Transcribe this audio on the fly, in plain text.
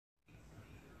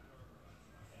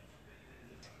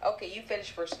Okay, you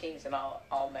finish First Kings and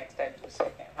I'll next time do a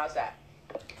second. How's that?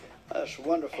 That's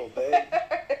wonderful, babe.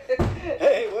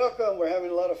 Hey, welcome. We're having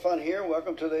a lot of fun here.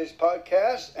 Welcome to today's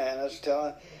podcast.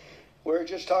 And we're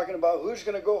just talking about who's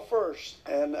going to go first.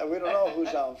 And we don't know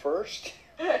who's on first.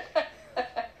 And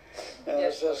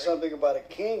it says something about a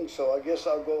king, so I guess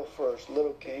I'll go first.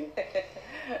 Little king.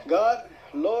 God,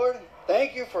 Lord,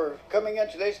 thank you for coming in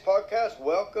today's podcast.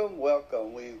 Welcome,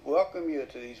 welcome. We welcome you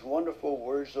to these wonderful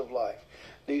words of life.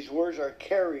 These words are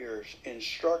carriers,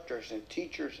 instructors, and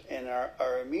teachers in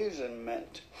our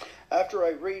amusement. After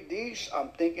I read these, I'm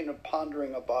thinking of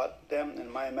pondering about them in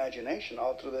my imagination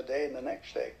all through the day and the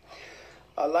next day.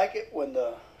 I like it when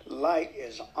the light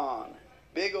is on.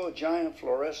 Big old giant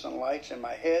fluorescent lights in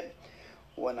my head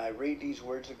when I read these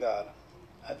words of God.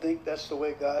 I think that's the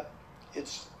way God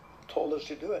it's told us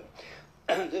to do it.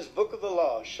 This book of the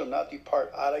law shall not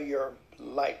depart out of your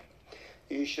light.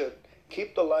 You should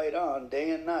keep the light on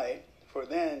day and night, for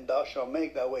then thou shalt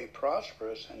make thy way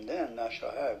prosperous, and then thou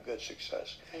shalt have good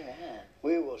success. Amen.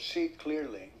 We will see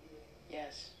clearly.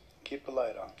 Yes. Keep the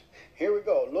light on. Here we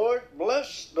go. Lord,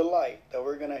 bless the light that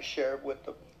we're going to share with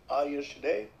the audience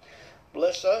today.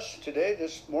 Bless us today,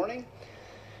 this morning.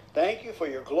 Thank you for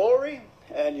your glory,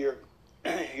 and your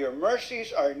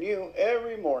mercies are new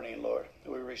every morning, Lord.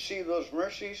 We receive those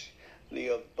mercies, the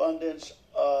abundance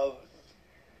of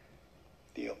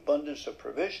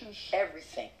provisions.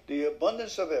 Everything. The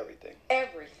abundance of everything.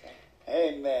 Everything.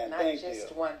 Amen. Not Thank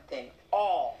just you. one thing.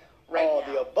 All right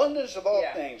now. The abundance of all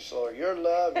Yeah. things, Lord. Your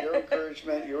love, your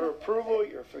encouragement, your approval,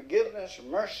 your forgiveness,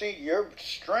 mercy, your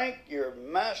strength, your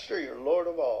master, your Lord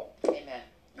of all.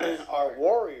 Amen. Our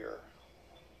warrior,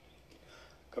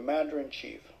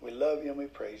 commander-in-chief. We love you and we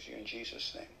praise you in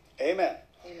Jesus' name. Amen.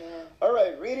 Amen. All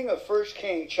right, reading of 1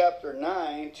 Kings chapter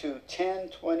 9 to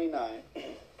 10:29.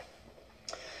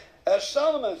 As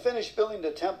Solomon finished building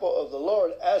the temple of the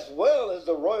Lord, as well as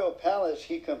the royal palace,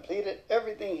 he completed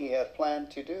everything he had planned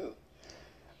to do.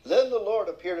 Then the Lord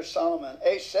appeared to Solomon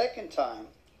a second time,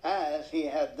 as he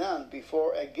had done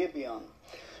before at Gibeon.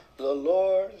 The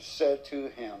Lord said to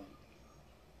him,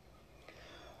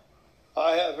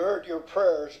 I have heard your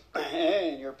prayers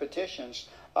and your petitions.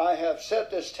 I have set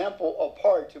this temple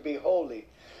apart to be holy.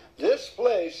 This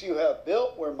place you have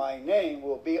built where my name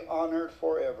will be honored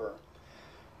forever.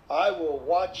 I will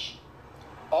watch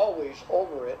always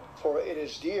over it, for it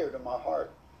is dear to my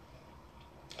heart.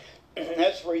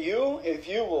 As for you, if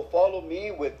you will follow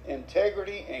me with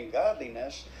integrity and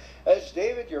godliness, as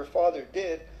David your father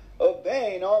did,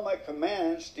 obeying all my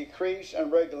commands, decrees,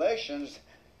 and regulations,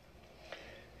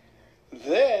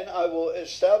 then I will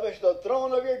establish the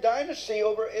throne of your dynasty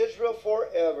over Israel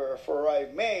forever, for I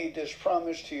made this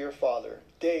promise to your father,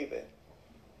 David.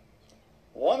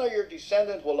 One of your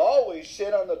descendants will always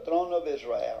sit on the throne of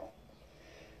Israel.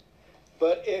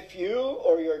 But if you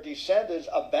or your descendants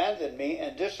abandon me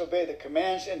and disobey the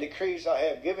commands and decrees I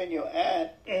have given you,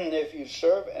 and if you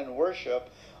serve and worship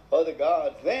other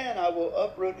gods, then I will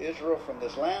uproot Israel from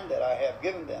this land that I have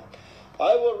given them.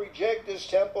 I will reject this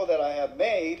temple that I have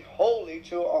made holy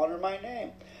to honor my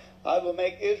name. I will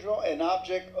make Israel an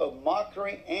object of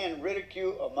mockery and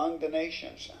ridicule among the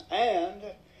nations. And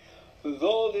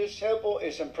though this temple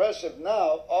is impressive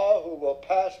now, all who will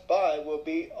pass by will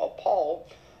be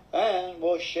appalled and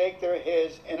will shake their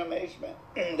heads in amazement.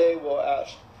 They will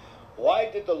ask,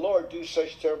 why did the Lord do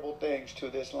such terrible things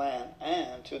to this land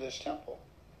and to this temple?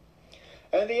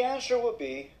 And the answer will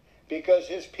be, because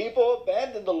his people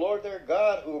abandoned the Lord their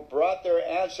God, who brought their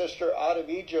ancestor out of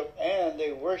Egypt, and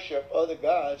they worship other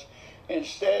gods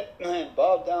instead and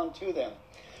bowed down to them.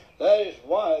 That is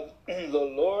why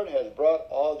the Lord has brought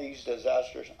all these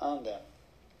disasters on them.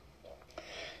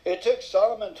 It took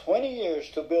Solomon 20 years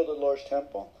to build the Lord's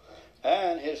temple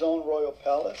and his own royal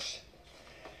palace.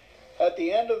 At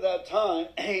the end of that time,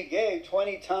 he gave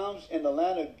 20 towns in the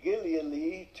land of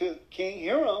Gilead to King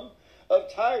Hiram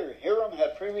of Tyre. Hiram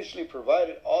had previously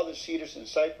provided all the cedars and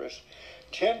cypress,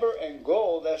 timber and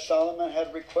gold that Solomon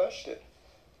had requested.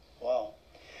 Wow.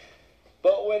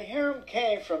 But when Hiram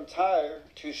came from Tyre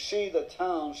to see the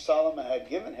towns Solomon had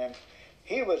given him,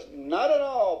 he was not at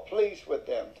all pleased with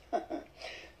them.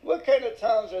 What kind of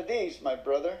towns are these, my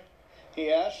brother?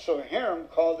 He asked. So Hiram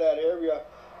called that area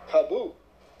Kabu,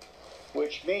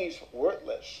 which means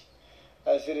worthless,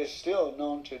 as it is still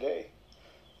known today.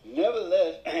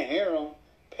 Nevertheless, Hiram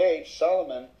paid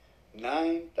Solomon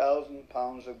 9,000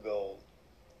 pounds of gold.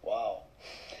 Wow.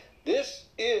 This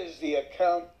is the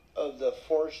account of the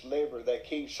forced labor that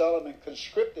King Solomon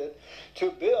conscripted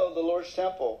to build the Lord's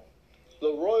temple,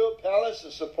 the royal palace,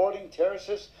 the supporting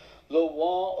terraces, the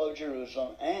wall of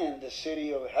Jerusalem, and the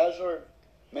city of Hazor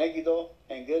Megiddo,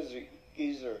 and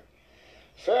Gezer.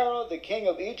 Pharaoh, the king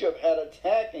of Egypt, had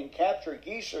attacked and captured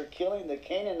Gezer, killing the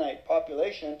Canaanite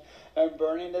population and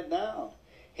burning it down.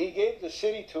 He gave the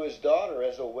city to his daughter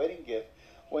as a wedding gift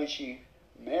when she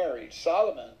married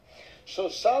Solomon. So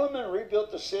Solomon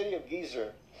rebuilt the city of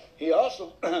Gezer. He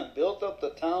also built up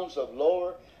the towns of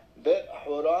Lower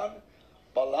Bet-Horon,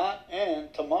 Balat,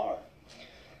 and Tamar.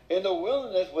 In the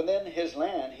wilderness within his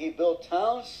land, he built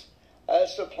towns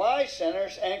as supply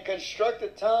centers and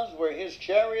constructed towns where his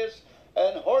chariots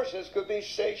and horses could be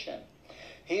stationed.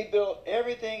 He built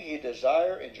everything he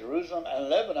desired in Jerusalem and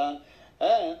Lebanon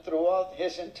and throughout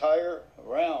his entire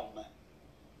realm.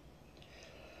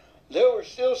 There were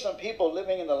still some people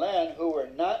living in the land who were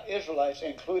not Israelites,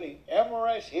 including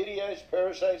Amorites, Hittites,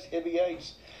 Perizzites,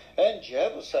 Hivites, and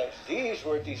Jebusites. These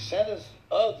were descendants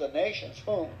of the nations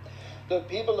whom the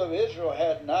people of Israel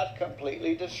had not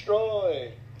completely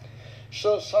destroyed.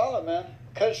 So Solomon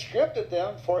conscripted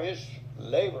them for his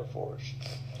labor force,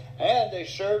 and they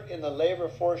served in the labor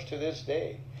force to this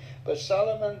day. But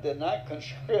Solomon did not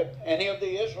conscript any of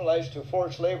the Israelites to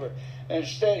forced labor.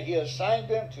 Instead, he assigned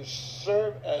them to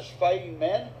serve as fighting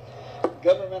men,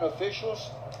 government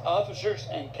officials, officers,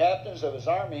 and captains of his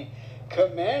army,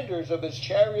 commanders of his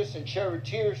chariots and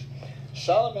charioteers.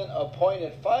 Solomon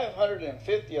appointed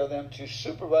 550 of them to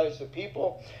supervise the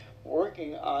people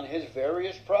working on his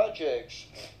various projects.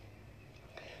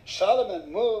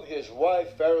 Solomon moved his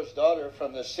wife, Pharaoh's daughter,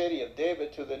 from the city of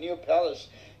David to the new palace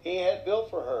he had built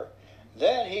for her.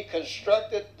 Then he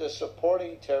constructed the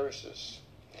supporting terraces.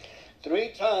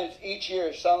 3 times each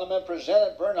year, Solomon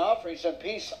presented burnt offerings and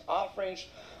peace offerings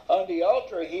on the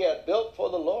altar he had built for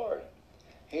the Lord.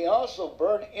 He also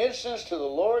burned incense to the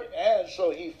Lord, and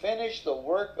so he finished the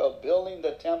work of building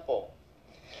the temple.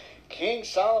 King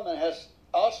Solomon has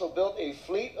also built a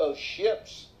fleet of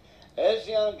ships.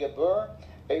 Ezion-Geber,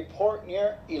 a port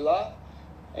near Elath,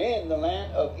 in the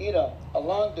land of Edom,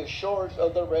 along the shores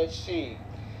of the Red Sea.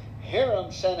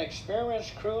 Hiram sent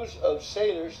experienced crews of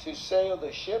sailors to sail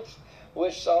the ships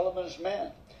with Solomon's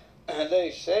men. And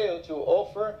they sailed to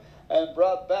Ophir and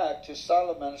brought back to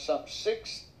Solomon some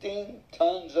 16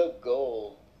 tons of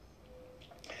gold.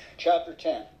 Chapter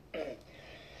 10.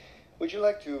 Would you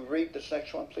like to read this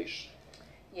next one, please?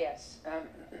 Yes.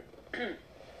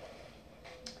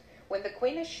 When the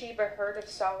Queen of Sheba heard of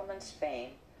Solomon's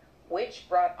fame, which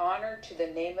brought honor to the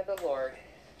name of the Lord,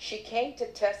 she came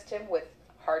to test him with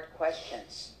hard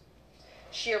questions.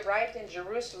 She arrived in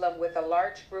Jerusalem with a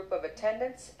large group of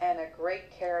attendants and a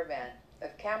great caravan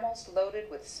of camels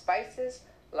loaded with spices,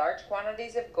 large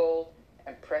quantities of gold,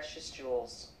 and precious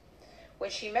jewels. When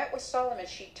she met with Solomon,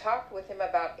 she talked with him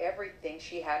about everything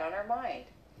she had on her mind.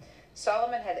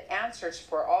 Solomon had answers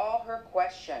for all her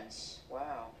questions.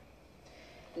 Wow.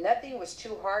 Nothing was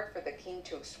too hard for the king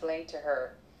to explain to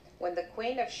her. When the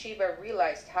Queen of Sheba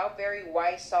realized how very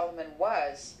wise Solomon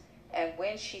was, and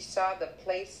when she saw the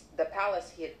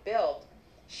palace he had built,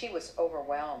 she was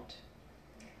overwhelmed.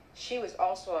 She was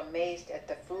also amazed at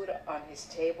the food on his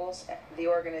tables, the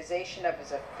organization of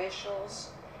his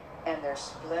officials, and their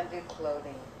splendid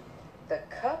clothing, the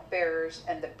cupbearers,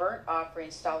 and the burnt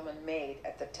offerings Solomon made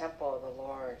at the temple of the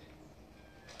Lord.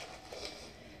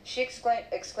 She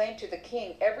exclaimed to the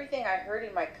king, "Everything I heard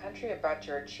in my country about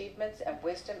your achievements and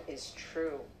wisdom is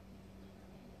true.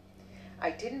 I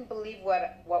didn't believe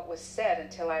what was said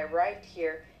until I arrived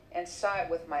here and saw it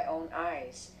with my own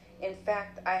eyes. In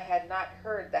fact, I had not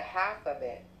heard the half of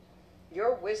it.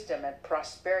 Your wisdom and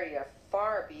prosperity are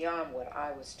far beyond what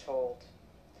I was told.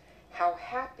 How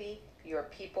happy your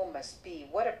people must be.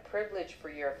 What a privilege for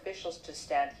your officials to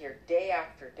stand here day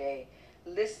after day,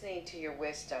 listening to your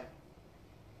wisdom.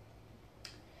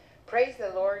 Praise the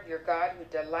Lord your God, who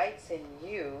delights in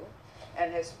you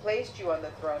and has placed you on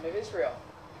the throne of Israel.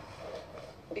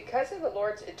 Because of the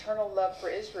Lord's eternal love for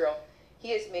Israel,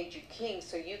 he has made you king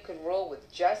so you can rule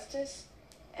with justice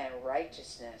and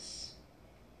righteousness."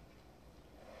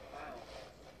 Wow.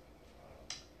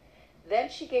 Then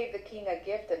she gave the king a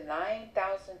gift of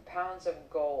 9,000 pounds of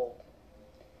gold,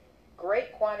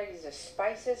 great quantities of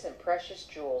spices and precious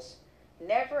jewels.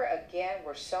 Never again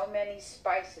were so many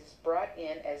spices brought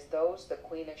in as those the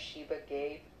Queen of Sheba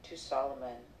gave to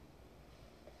Solomon.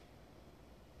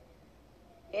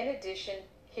 In addition,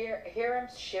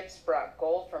 Hiram's ships brought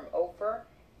gold from Ophir,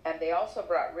 and they also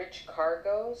brought rich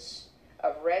cargoes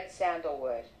of red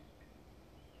sandalwood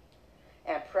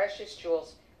and precious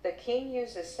jewels. The king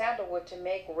used the sandalwood to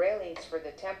make railings for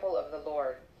the temple of the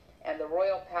Lord and the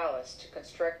royal palace, to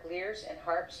construct lyres and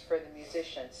harps for the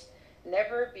musicians.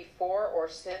 Never before or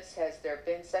since has there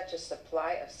been such a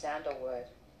supply of sandalwood.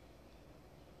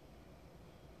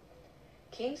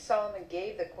 King Solomon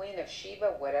gave the Queen of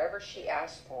Sheba whatever she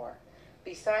asked for,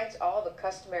 besides all the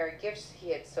customary gifts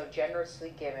he had so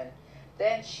generously given.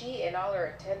 Then she and all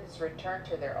her attendants returned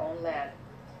to their own land.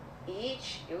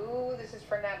 This is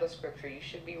Fernando's scripture. You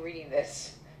should be reading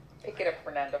this. Pick it up,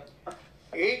 Fernando.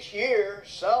 Each year,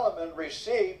 Solomon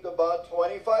received about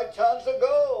 25 tons of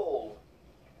gold.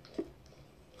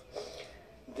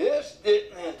 This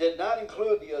did not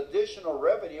include the additional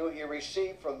revenue he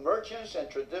received from merchants and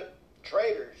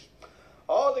traders,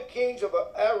 all the kings of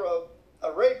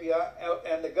Arabia,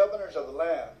 and the governors of the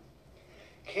land.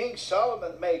 King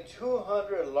Solomon made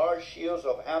 200 large shields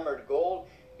of hammered gold,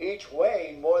 each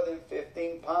weighing more than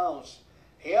 15 pounds.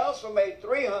 He also made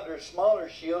 300 smaller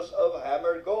shields of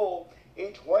hammered gold,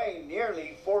 each weighing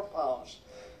nearly 4 pounds.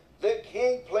 The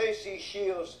king placed these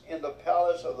shields in the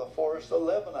palace of the forest of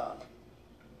Lebanon.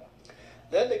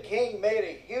 Then the king made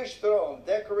a huge throne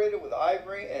decorated with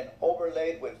ivory and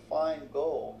overlaid with fine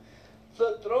gold.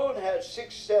 The throne had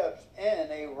 6 steps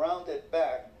and a rounded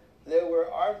back. There were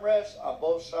armrests on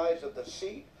both sides of the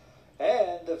seat,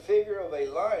 and the figure of a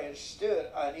lion stood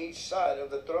on each side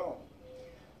of the throne.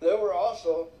 There were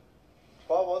also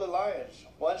 12 other lions,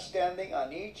 one standing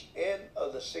on each end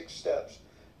of the 6 steps.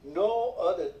 No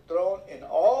other throne in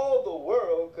all the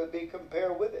world could be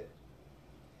compared with it.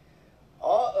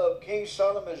 All of King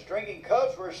Solomon's drinking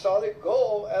cups were solid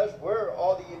gold, as were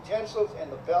all the utensils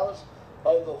in the palace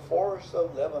of the forest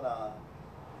of Lebanon.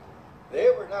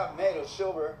 They were not made of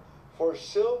silver, for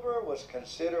silver was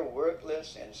considered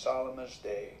worthless in Solomon's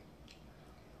day.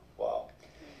 Wow.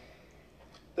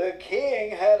 The king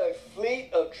had a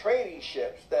fleet of trading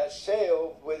ships that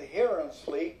sailed with Hiram's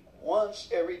fleet. Once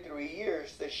every 3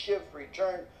 years, the ships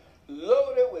returned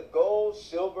loaded with gold,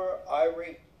 silver,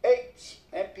 ivory, apes,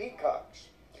 and peacocks.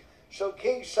 So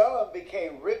King Solomon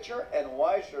became richer and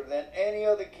wiser than any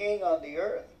other king on the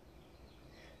earth.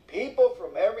 People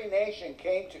from every nation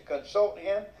came to consult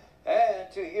him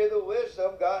and to hear the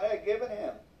wisdom God had given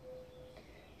him.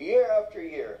 Year after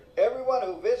year, everyone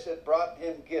who visited brought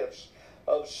him gifts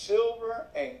of silver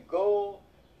and gold,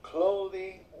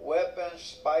 clothing, weapons,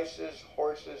 spices,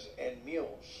 horses, and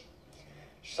mules.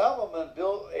 Solomon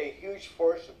built a huge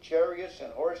force of chariots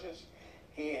and horses.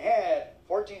 He had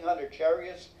 1,400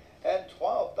 chariots and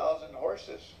 12,000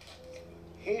 horses.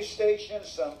 He stationed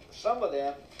some of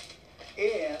them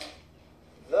in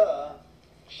the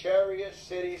chariot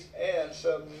cities and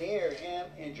some near him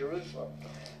in Jerusalem.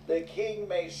 The king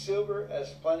made silver as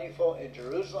plentiful in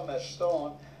Jerusalem as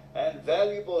stone, and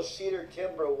valuable cedar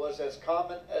timber was as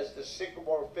common as the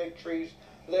sycamore fig trees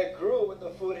that grew in the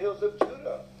foothills of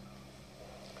Judah.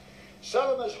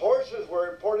 Solomon's horses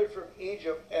were imported from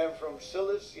Egypt and from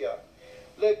Cilicia.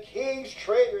 The king's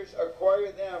traders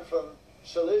acquired them from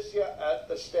Cilicia at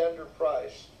the standard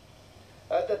price.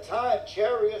 At the time,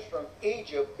 chariots from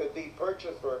Egypt could be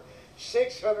purchased for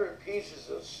 600 pieces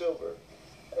of silver,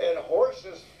 and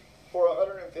horses for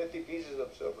 150 pieces of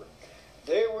silver.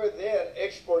 They were then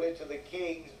exported to the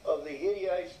kings of the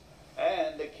Hittites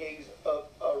and the kings of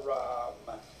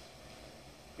Aram.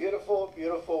 Beautiful,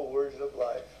 beautiful words of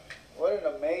life. What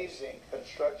an amazing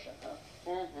construction, huh?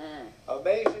 Mm-hmm.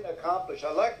 Amazing accomplished.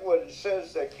 I like what it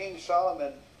says that King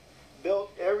Solomon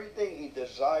built everything he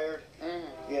desired.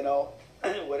 Mm-hmm. You know,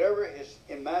 whatever his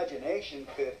imagination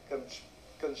could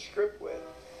conscript with,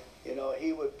 you know,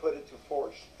 he would put it to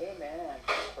force. Amen.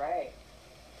 Right.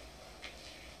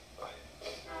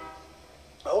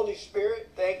 Holy Spirit,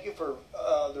 thank you for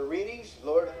the readings.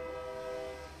 Lord,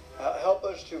 help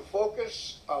us to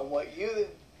focus on what you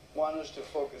want us to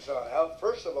focus on.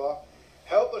 First of all,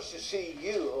 help us to see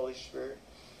you, Holy Spirit.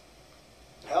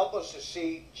 Help us to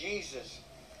see Jesus,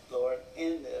 Lord,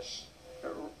 in this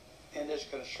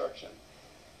construction.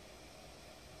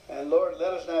 And Lord,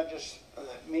 let us not just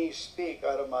me speak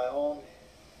out of my own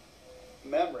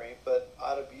memory, but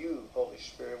out of you, Holy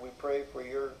Spirit. We pray for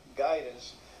your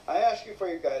guidance. I ask you for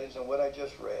your guidance on what I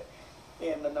just read.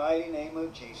 In the mighty name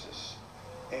of Jesus.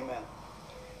 Amen.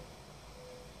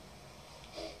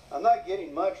 I'm not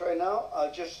getting much right now.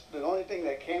 The only thing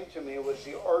that came to me was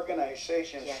the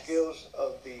organization skills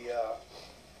of the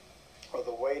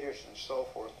waiters and so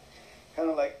forth. Kind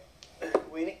of like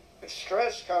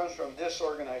stress comes from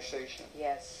disorganization.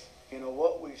 Yes. You know,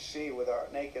 what we see with our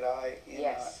naked eye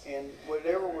in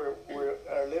whatever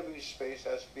our living space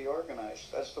has to be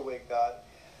organized. That's the way God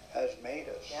has made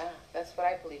us. Yeah, that's what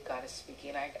I believe God is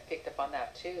speaking. I picked up on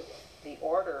that too. The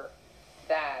order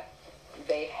that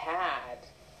they had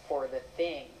for the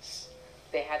things.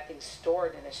 They had things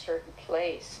stored in a certain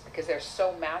place because there's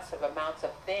so massive amounts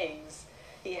of things.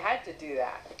 He had to do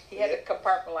that. He had to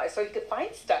compartmentalize so he could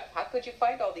find stuff. How could you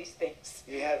find all these things?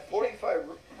 He had 45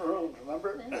 rooms,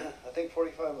 remember? I think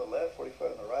 45 on the left,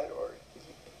 45 on the right, or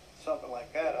something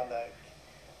like that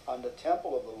on the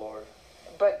temple of the Lord.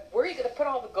 But where are you going to put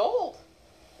all the gold?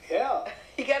 Yeah.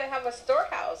 You got to have a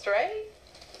storehouse, right?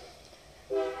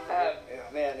 Yeah,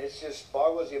 man, it just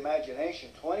boggles the imagination.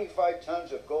 25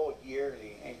 tons of gold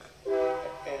yearly, and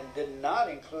did not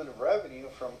include the revenue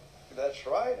from. That's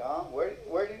right, huh?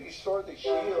 Where did he store the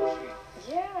shields?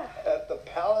 Yeah. At the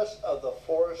palace of the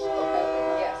forest of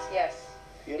Yes, yes.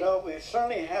 You know, we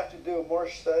certainly have to do more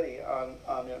study on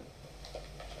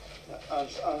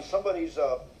somebody's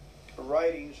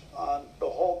writings on the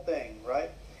whole thing,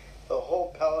 right? The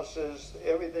whole palaces,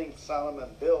 everything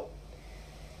Solomon built.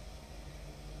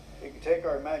 You can take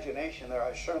our imagination there.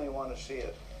 I certainly want to see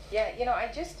it. Yeah, you know,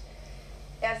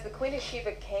 as the Queen of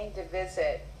Sheba came to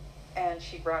visit, and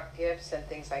she brought gifts and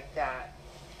things like that,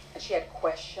 and she had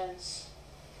questions,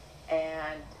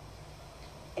 and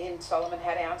Solomon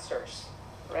had answers,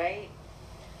 right?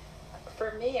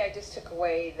 For me, I just took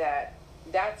away that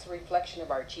that's a reflection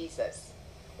of our Jesus.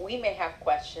 We may have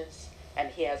questions,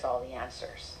 and he has all the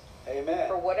answers. Amen.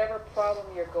 For whatever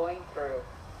problem you're going through,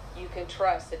 you can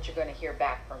trust that you're going to hear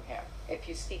back from him if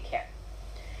you seek him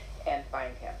and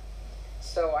find him.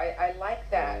 So I like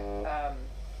that.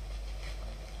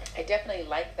 I definitely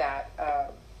like that.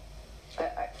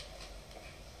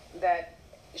 That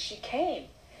she came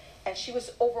and she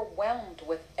was overwhelmed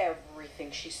with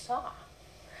everything she saw.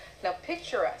 Now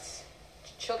picture us,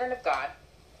 children of God,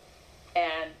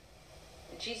 and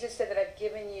Jesus said that I've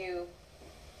given you,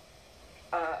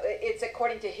 it's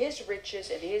according to his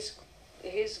riches and his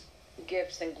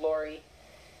gifts and glory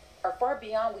are far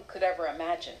beyond we could ever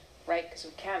imagine, right? Because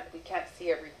we can't see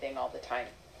everything all the time.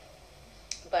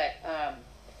 But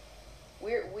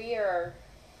we are,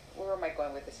 where am I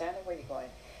going with this, Anna? Where are you going?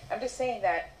 I'm just saying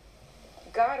that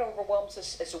God overwhelms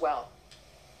us as well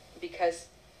because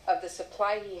of the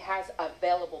supply he has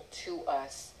available to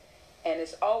us and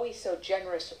is always so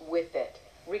generous with it,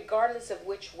 regardless of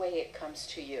which way it comes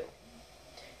to you.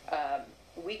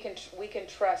 We can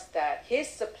trust that his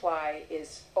supply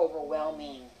is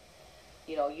overwhelming.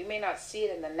 You know, you may not see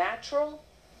it in the natural,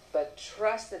 but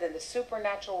trust that in the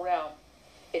supernatural realm,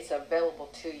 it's available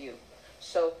to you.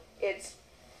 So it's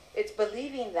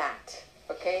believing that,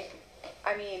 okay?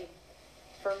 I mean,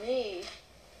 for me,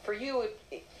 for you,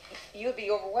 you'd be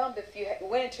overwhelmed if you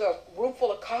went into a room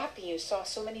full of coffee and you saw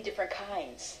so many different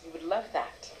kinds. You would love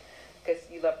that because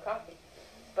you love coffee.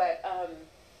 But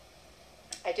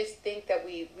I just think that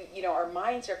we you know, our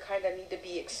minds are kind of need to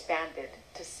be expanded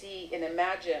to see and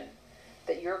imagine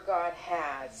that your God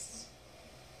has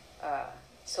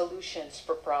solutions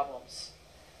for problems,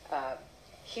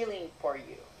 healing for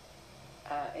you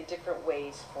in different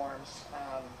ways, forms,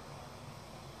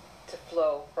 to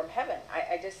flow from heaven.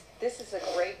 I just, this is a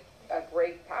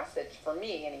great passage for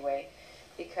me anyway,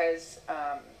 because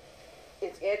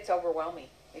it's overwhelming.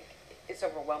 It's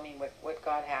overwhelming what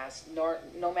God has. No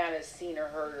man has seen or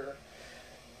heard, or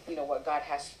you know, what God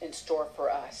has in store for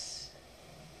us.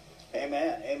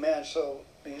 Amen. Amen. So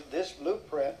this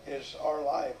blueprint is our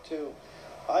life too.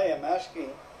 I am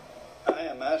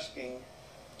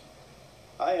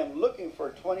looking for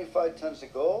 25 tons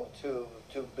of gold to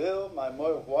build my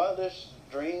wildest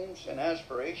dreams and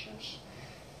aspirations.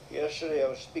 Yesterday I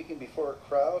was speaking before a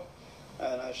crowd,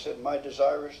 and I said my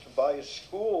desire is to buy a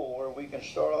school where we can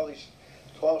start all these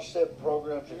 12-step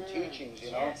programs and teachings,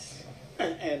 you know, yes.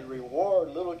 and reward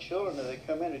little children as they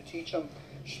come in and teach them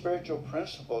spiritual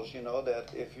principles, you know,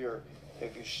 that if you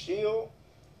steal,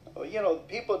 you know,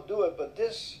 people do it, but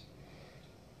these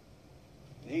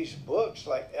books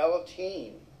like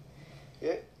Alateen,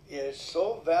 it is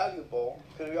so valuable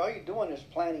because all you're doing is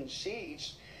planting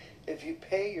seeds. If you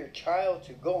pay your child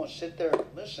to go and sit there and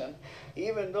listen,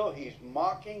 even though he's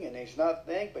mocking and he's not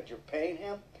thinking, but you're paying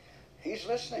him, he's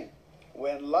listening.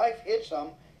 When life hits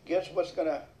him, guess what's going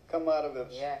to come out of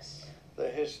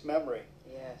his memory?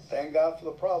 Yes. Thank God for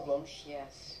the problems.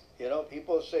 Yes. You know,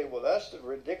 people say, well, that's the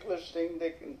ridiculous thing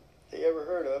they ever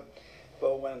heard of.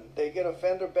 But when they get a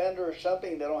fender bender or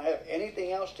something, they don't have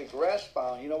anything else to grasp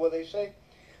on. You know what they say?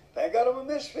 Thank God I'm a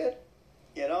misfit.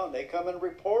 You know, and they come and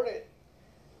report it.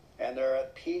 And they're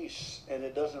at peace, and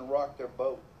it doesn't rock their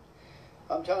boat.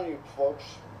 I'm telling you, folks,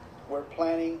 we're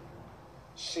planting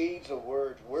seeds of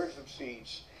words of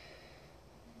seeds.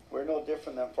 We're no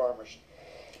different than farmers.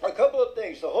 A couple of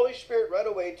things. The Holy Spirit right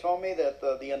away told me that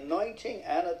the anointing,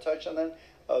 Anna touched on that,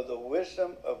 of the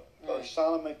wisdom of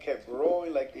Solomon kept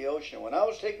growing like the ocean. When I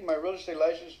was taking my real estate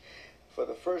license for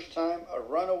the first time, a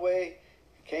runaway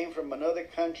came from another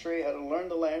country, had to learn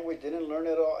the language, didn't learn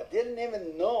it all. I didn't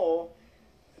even know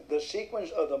the sequence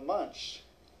of the months.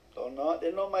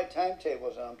 Didn't know my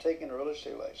timetables, and I'm taking a real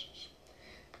estate license.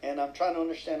 And I'm trying to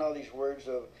understand all these words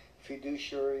of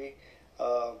fiduciary,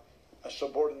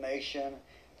 subordination,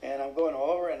 and I'm going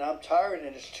over, and I'm tired,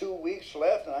 and it's 2 weeks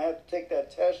left, and I have to take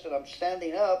that test, and I'm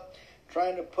standing up,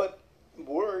 trying to put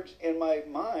words in my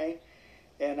mind,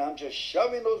 and I'm just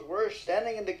shoving those words,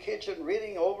 standing in the kitchen,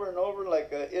 reading over and over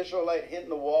like an Israelite hitting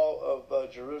the wall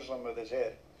of Jerusalem with his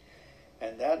head.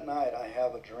 And that night, I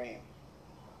have a dream.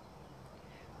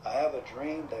 I have a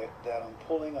dream that I'm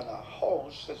pulling on a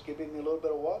hose that's giving me a little bit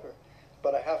of water,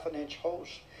 about a ½ inch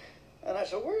hose. And I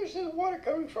said, where is this water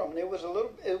coming from? And it was a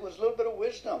little bit of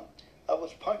wisdom. I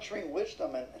was puncturing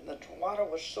wisdom, and the water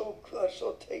was so good,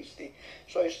 so tasty.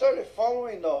 So I started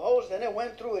following the hose, and it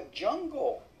went through a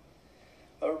jungle,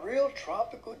 a real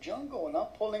tropical jungle. And I'm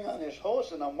pulling on this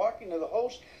hose, and I'm walking to the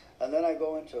hose, and then I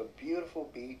go into a beautiful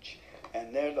beach,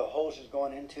 and there the hose is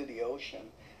going into the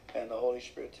ocean, and the Holy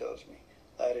Spirit tells me,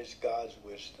 that is God's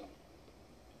wisdom.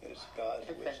 It is God's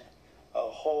wisdom. A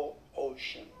whole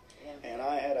ocean. And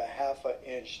I had a ½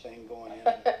 inch thing going in.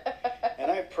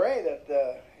 And I pray that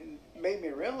it made me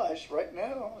realize right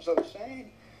now, as I'm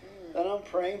saying, that I'm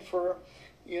praying for,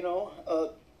 a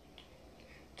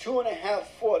 2.5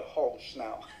 foot hose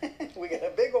now. We got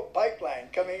a big old pipeline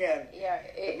coming in. Yeah.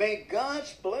 May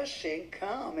God's blessing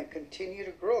come and continue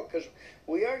to grow, because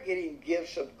we are getting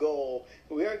gifts of gold.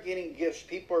 We are getting gifts.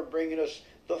 People are bringing us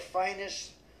the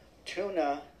finest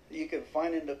tuna you can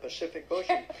find in the Pacific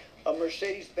Ocean. A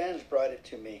Mercedes-Benz brought it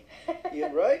to me. You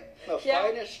right? The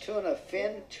finest tuna,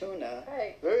 fin tuna,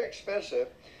 very expensive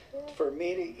for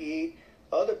me to eat.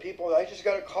 Other people, I just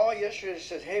got a call yesterday that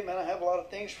said, hey man, I have a lot of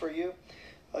things for you.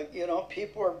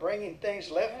 People are bringing things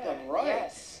left and right.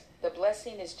 Yes, the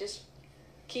blessing is just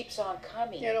keeps on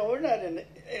coming. We're not in,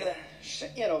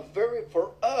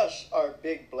 for us, our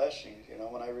big blessings,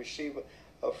 when I receive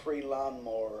a free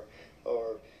lawnmower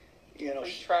or,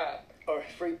 free truck. Or a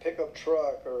free pickup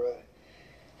truck,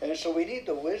 and so we need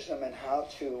the wisdom in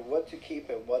what to keep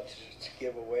and what to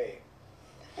give away.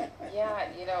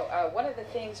 Yeah, one of the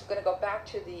things, we're going to go back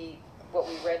to what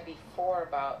we read before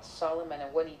about Solomon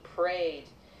and when he prayed,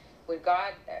 when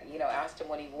God, asked him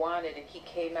what he wanted, and he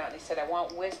came out and he said, I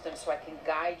want wisdom so I can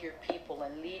guide your people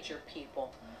and lead your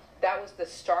people. That was the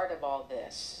start of all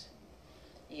this.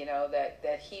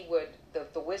 That he would,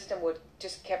 the wisdom would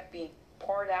just kept being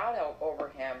poured out over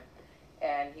him.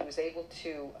 And he was able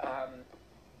to,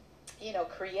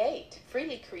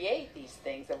 freely create these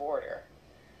things of order,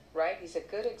 right? He's a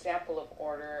good example of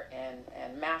order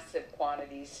and massive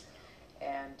quantities,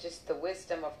 and just the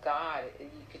wisdom of God. You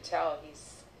could tell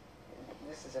this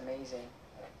is amazing.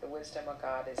 The wisdom of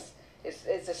God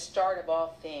is the start of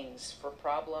all things for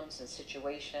problems and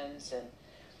situations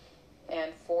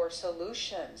and for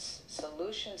solutions.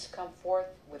 Solutions come forth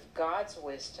with God's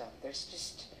wisdom.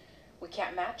 We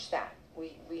can't match that.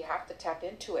 We have to tap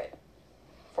into it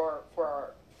for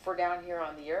down here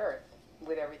on the earth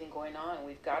with everything going on.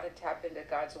 We've got to tap into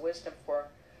God's wisdom for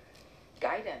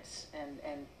guidance, and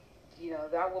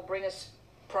that will bring us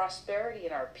prosperity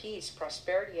in our peace,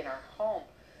 prosperity in our home,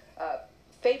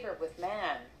 favor with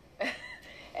man,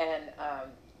 and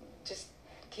just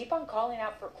keep on crying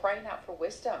out for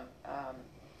wisdom.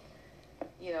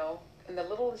 In the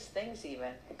littlest things,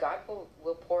 even God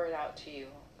will pour it out to you.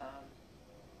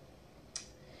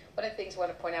 One of the things I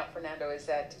want to point out, Fernando, is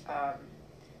that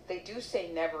they do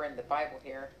say never in the Bible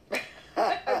here.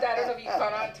 I don't know if you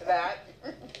caught on to that.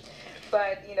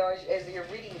 But, as you're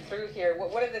reading through here,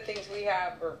 one of the things we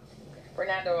have, or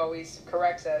Fernando always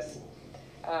corrects us,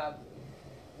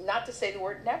 not to say the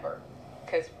word never.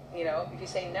 Because, if you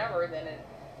say never, then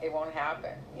it won't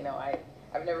happen.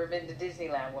 I've never been to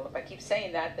Disneyland. Well, if I keep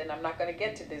saying that, then I'm not going to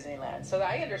get to Disneyland. So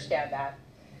I understand that.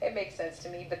 It makes sense to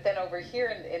me. But then over here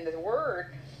in the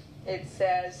Word, it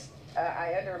says,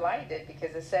 I underlined it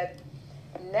because it said,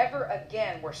 never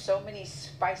again were so many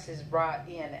spices brought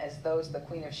in as those the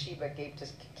Queen of Sheba gave to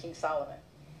King Solomon.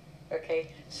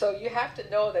 Okay? So you have to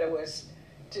know that it was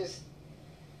just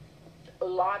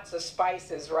lots of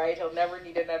spices, right? He'll never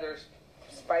need another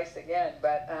spice again.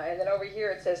 But and then over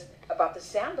here it says about the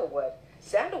sandalwood.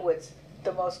 Sandalwood's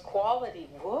the most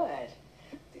quality wood.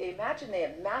 Imagine they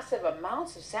had massive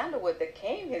amounts of sandalwood that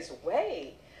came his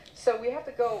way. So we have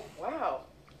to go, wow,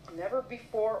 never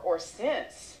before or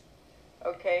since.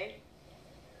 Okay?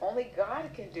 Only God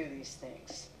can do these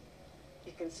things.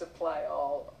 He can supply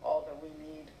all that we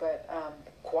need. But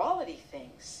quality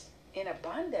things in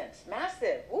abundance,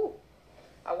 massive. Ooh,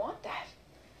 I want that.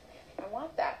 I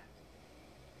want that.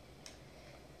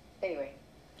 Anyway,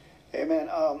 Amen.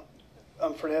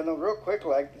 Fernando, real quick,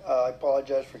 I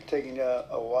apologize for taking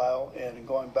a while and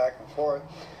going back and forth,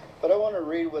 but I want to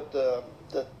read what the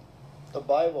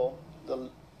Bible, the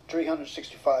 300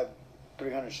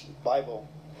 Bible,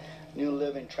 New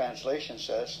Living Translation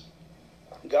says.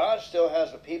 God still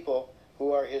has a people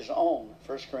who are His own.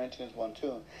 1 Corinthians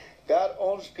 1:2. God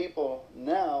owns people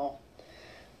now.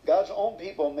 God's own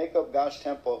people make up God's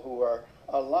temple who are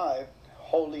alive,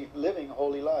 holy, living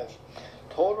holy lives,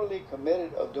 totally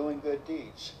committed of doing good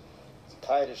deeds.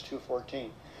 Titus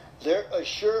 2:14. Their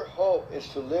assured hope is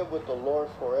to live with the Lord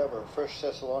forever. 1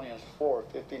 Thessalonians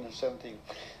 4:15 and 17.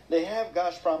 They have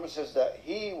God's promises that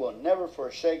He will never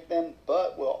forsake them,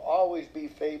 but will always be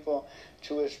faithful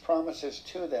to His promises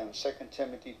to them. 2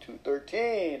 Timothy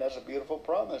 2:13. That's a beautiful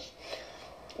promise.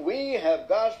 We have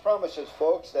God's promises,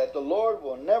 folks, that the Lord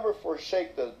will never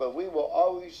forsake us, but will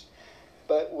always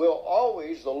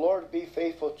the Lord be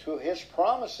faithful to His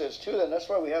promises to them. That's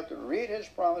why we have to read His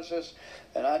promises.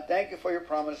 And I thank you for your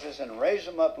promises and raise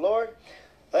them up, Lord.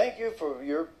 Thank you for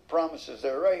your promises.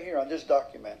 They're right here on this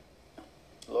document,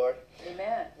 Lord.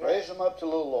 Amen. Raise them up to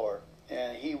the Lord,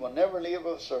 and He will never leave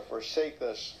us or forsake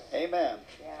us. Amen.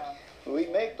 Yeah. We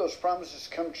make those promises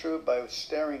come true by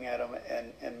staring at them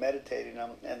and meditating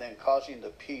them, and then causing the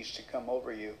peace to come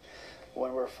over you.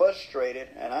 When we're frustrated,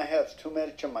 and I have too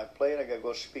much on my plate, I got to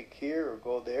go speak here or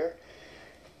go there,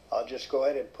 I'll just go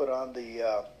ahead and put on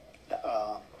the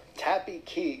Tappy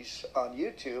Keys on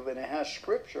YouTube, and it has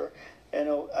scripture. And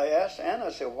I asked Anna,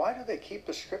 I said, why do they keep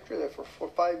the scripture there for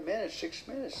 5 minutes, 6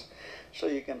 minutes? So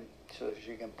you can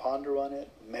ponder on it,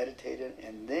 meditate it,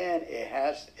 and then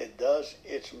it does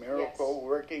its miracle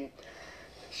working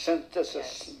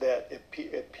synthesis that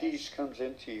a peace comes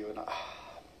into you, and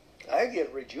I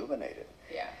get rejuvenated.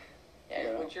 Yeah.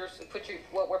 And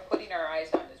what we're putting our eyes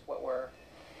on is what we're.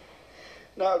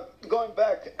 Now, going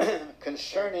back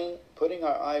concerning putting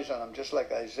our eyes on Him, just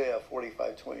like Isaiah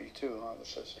 45:22, it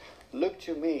says, "Look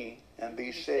to me and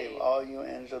be saved, all you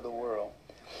ends of the world.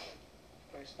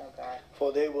 There's no God.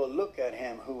 For they will look at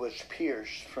Him who was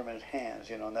pierced from His hands."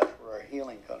 And that's where our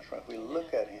healing comes from. If we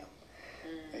look at Him,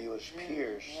 He was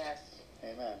pierced. Yes.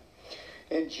 Amen.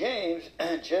 In James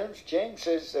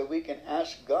says that we can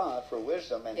ask God for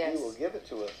wisdom, and He will give it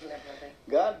to us. Definitely.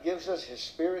 God gives us His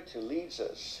Spirit to lead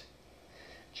us.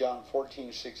 John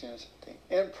 14:16 and 17.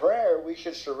 In prayer, we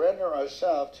should surrender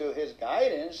ourselves to His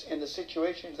guidance in the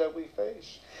situations that we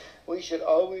face. We should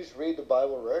always read the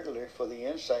Bible regularly for the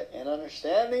insight and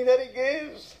understanding that He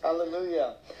gives.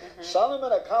 Hallelujah. Mm-hmm.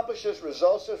 Solomon accomplishes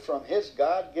results from his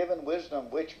God-given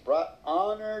wisdom, which brought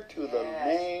honor to the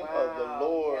name of the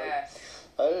Lord. Yes.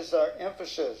 That is our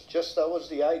emphasis. That was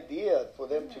the idea for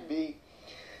them to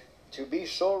be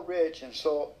so rich, and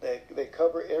so they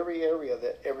cover every area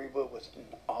that everybody was in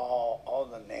awe. All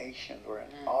the nations were in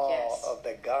awe of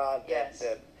the God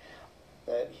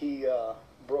that He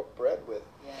broke bread with.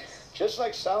 Yes. Just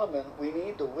like Solomon, we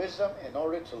need the wisdom in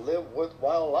order to live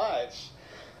worthwhile lives.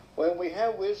 When we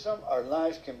have wisdom, our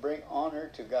lives can bring honor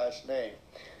to God's name.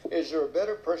 Is there a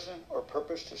better person or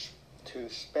purpose to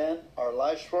spend our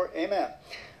lives for? Amen.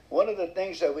 One of the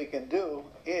things that we can do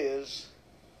is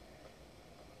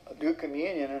do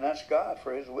communion and ask God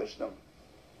for His wisdom.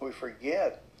 We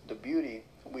forget the beauty.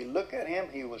 We look at Him.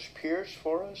 He was pierced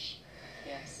for us.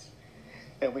 Yes.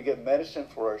 And we get medicine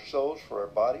for our souls, for our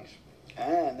bodies.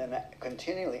 And then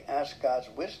continually ask God's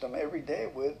wisdom every day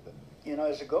with,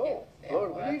 as a goal. Yeah.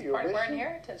 Lord, we need your wisdom. Part of our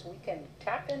inheritance. We can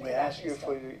tap into we that ask you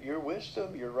for your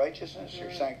wisdom, your righteousness,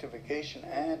 your sanctification,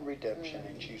 and redemption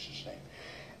in Jesus' name.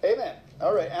 Amen.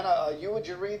 All right, Anna, would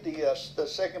you read the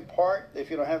second part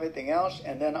if you don't have anything else,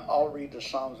 and then I'll read the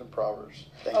Psalms and Proverbs.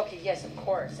 Okay, yes, of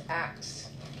course. Acts.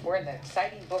 We're in the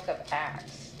exciting book of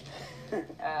Acts.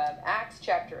 Acts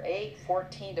chapter 8,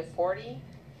 14 to 40.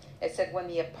 It said, when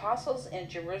the apostles in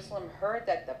Jerusalem heard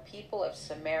that the people of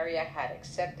Samaria had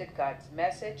accepted God's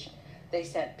message, they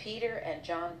sent Peter and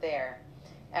John there.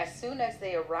 As soon as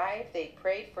they arrived, they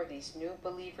prayed for these new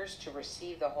believers to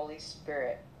receive the Holy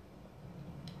Spirit.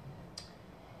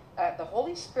 The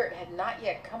Holy Spirit had not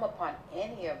yet come upon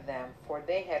any of them, for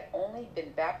they had only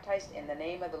been baptized in the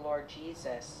name of the Lord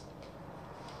Jesus.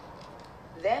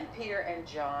 Then Peter and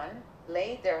John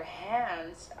laid their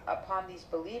hands upon these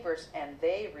believers, and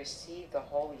they received the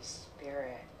Holy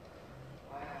Spirit.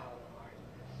 Wow, Lord.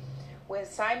 When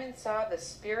Simon saw the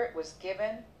Spirit was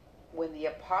given, when the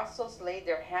apostles laid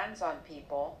their hands on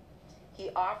people, he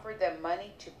offered them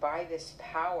money to buy this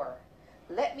power.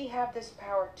 Let me have this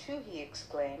power too, he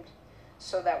exclaimed,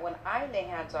 so that when I lay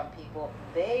hands on people,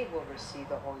 they will receive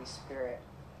the Holy Spirit.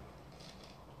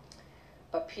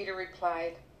 But Peter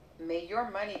replied, May your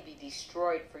money be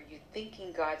destroyed for you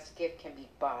thinking God's gift can be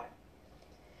bought.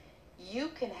 You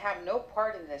can have no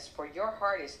part in this, for your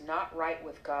heart is not right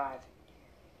with God.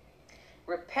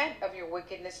 Repent of your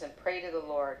wickedness and pray to the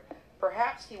Lord.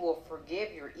 Perhaps he will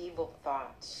forgive your evil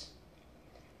thoughts.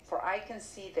 For I can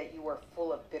see that you are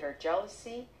full of bitter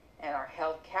jealousy and are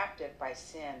held captive by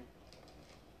sin.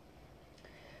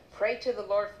 Pray to the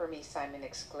Lord for me, Simon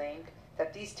exclaimed,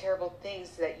 that these terrible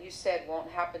things that you said won't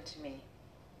happen to me.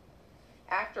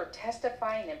 After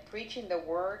testifying and preaching the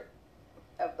word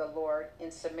of the Lord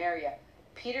in Samaria,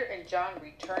 Peter and John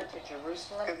returned to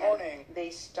Jerusalem. Good morning. And they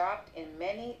stopped in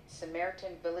many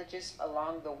Samaritan villages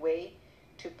along the way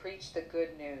to preach the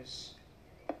good news.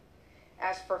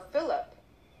 As for Philip,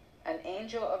 an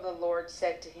angel of the Lord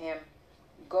said to him,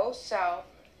 "Go south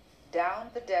down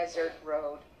the desert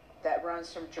road that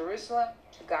runs from Jerusalem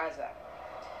to Gaza."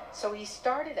 So he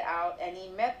started out, and he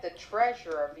met the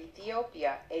treasurer of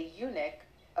Ethiopia, a eunuch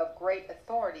of great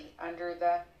authority under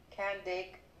the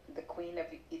Candace, the queen of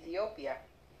Ethiopia.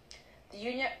 The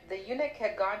eunuch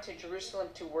had gone to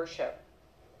Jerusalem to worship,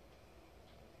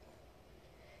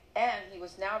 and he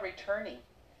was now returning.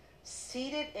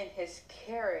 Seated in his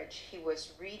carriage, he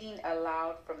was reading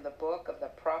aloud from the book of the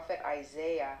prophet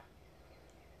Isaiah.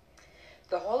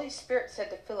 The Holy Spirit said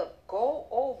to Philip, "Go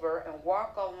over and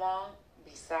walk along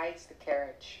besides the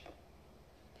carriage."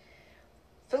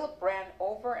 Philip ran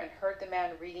over and heard the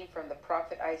man reading from the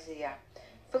prophet Isaiah.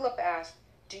 Philip asked,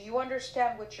 "Do you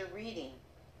understand what you're reading?"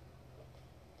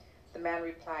 The man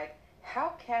replied, "How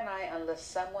can I unless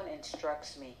someone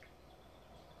instructs me?"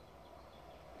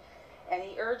 And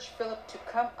he urged Philip to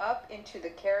come up into the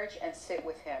carriage and sit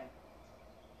with him.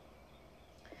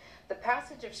 The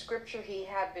passage of scripture he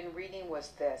had been reading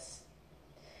was this: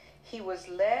 "He was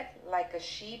led like a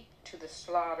sheep to the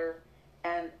slaughter,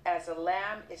 and as a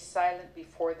lamb is silent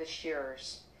before the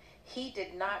shearers, he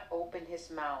did not open his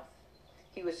mouth.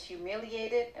 He was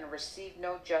humiliated and received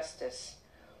no justice.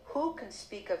 Who can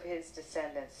speak of his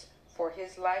descendants? For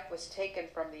his life was taken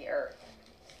from the earth."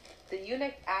 The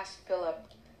eunuch asked Philip,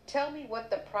 "Tell me what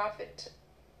the prophet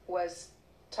was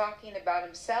talking about,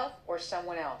 himself or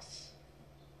someone else?"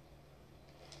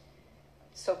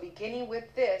 So beginning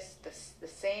with this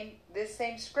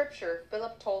same scripture,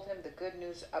 Philip told him the good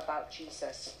news about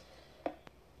Jesus.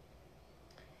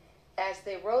 As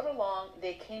they rode along,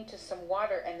 they came to some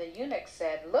water, and the eunuch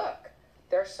said, "Look,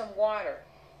 there's some water.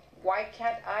 Why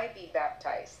can't I be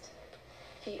baptized?"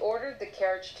 He ordered the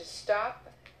carriage to stop,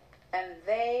 and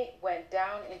they went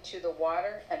down into the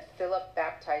water, and Philip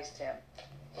baptized him.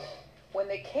 When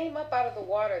they came up out of the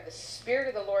water, the Spirit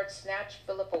of the Lord snatched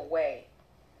Philip away.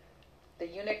 The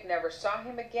eunuch never saw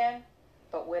him again,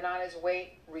 but went on his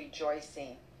way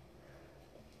rejoicing.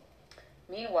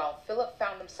 Meanwhile, Philip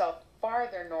found himself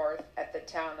farther north at the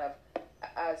town of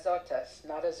Azotus,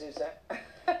 not Azusa.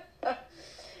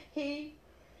 He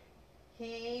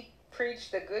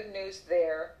preached the good news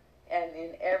there and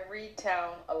in every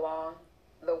town along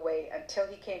the way until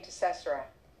he came to Caesarea.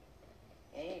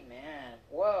 Amen.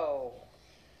 Whoa.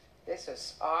 This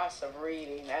was awesome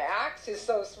reading. Acts is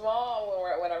so small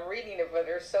when I'm reading it, but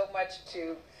there's so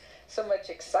much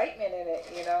excitement in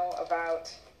it,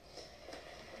 about,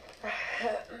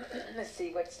 let's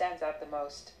see, what stands out the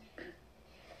most.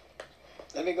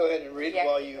 Let me go ahead and read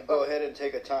while you go ahead and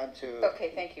take a time to...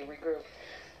 Okay, thank you. Regroup.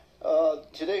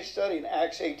 Today's study in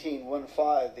Acts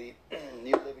 18:1-5, the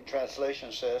New Living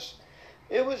Translation says,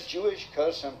 "It was Jewish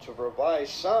custom to provide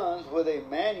sons with a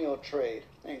manual trade,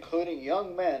 including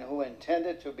young men who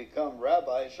intended to become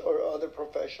rabbis or other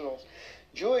professionals.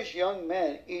 Jewish young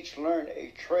men each learned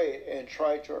a trade and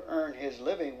tried to earn his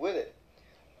living with it.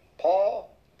 Paul,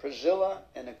 Priscilla,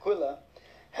 and Aquila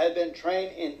had been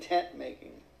trained in tent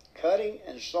making, cutting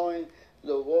and sewing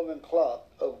the woven cloth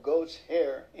of goat's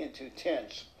hair into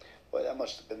tents." Boy, that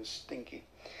must have been stinky.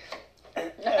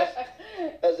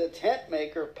 As a tent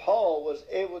maker, Paul was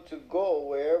able to go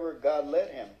wherever God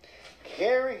led him,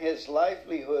 carrying his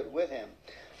livelihood with him.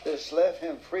 This left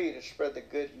him free to spread the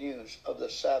good news of the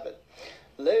Sabbath.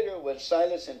 Later, when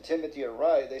Silas and Timothy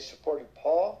arrived, they supported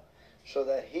Paul so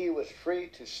that he was free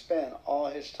to spend all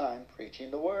his time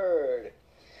preaching the word.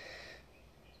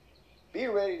 Be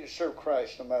ready to serve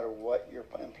Christ no matter what your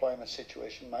employment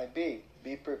situation might be.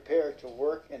 Be prepared to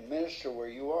work and minister where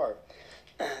you are.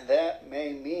 That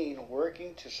may mean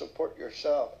working to support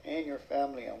yourself and your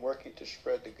family and working to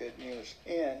spread the good news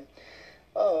in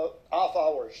off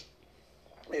hours.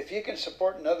 If you can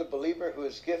support another believer who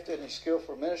is gifted and skilled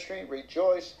for ministry,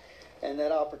 rejoice in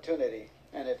that opportunity.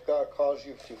 And if God calls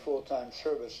you to full-time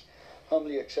service,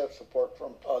 humbly accept support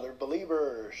from other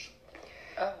believers.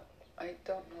 Oh, I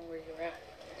don't know where you're at.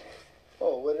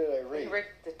 Oh, what did I read? You read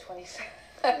the 27th.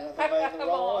 Am I in the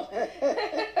wrong one?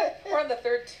 We're on the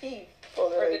 13th.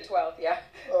 Oh, Or the 12th, yeah.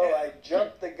 Oh, I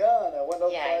jumped the gun. I went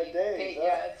up 5 days.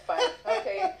 Yeah, it's fine.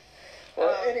 Okay.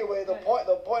 Well, anyway, the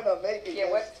point I'm making Yeah,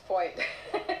 is... what's the point?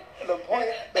 The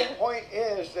point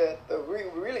is that we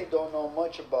really don't know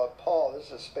much about Paul.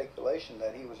 This is speculation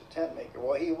that he was a tent maker.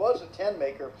 Well, he was a tent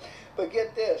maker, but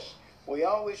get this. We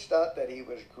always thought that he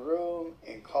was groomed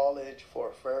in college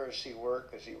for Pharisee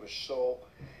work because he was so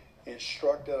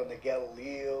instructed on the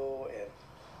Galileo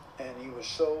and he was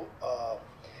so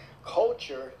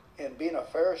cultured in being a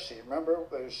Pharisee. Remember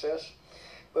what it says?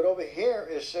 But over here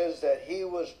it says that he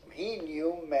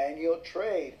knew manual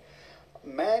trade.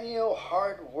 Manual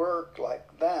hard work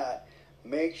like that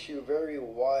makes you a very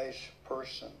wise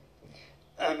person.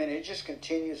 I mean, it just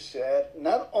continues to add.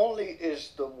 Not only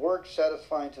is the work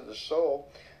satisfying to the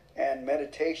soul and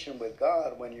meditation with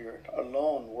God when you're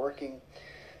alone working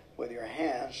with your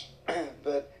hands,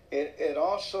 but it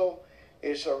also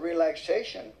is a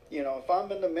relaxation. You know, if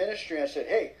I'm in the ministry and I said,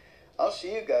 hey, I'll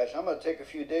see you guys. I'm going to take a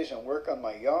few days and work on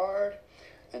my yard,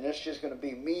 and it's just going to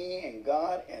be me and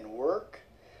God and work.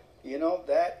 You know,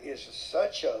 that is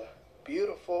such a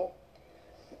beautiful,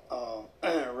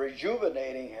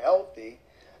 rejuvenating, healthy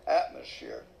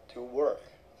atmosphere to work,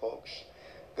 folks.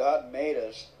 God made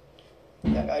us.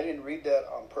 I didn't read that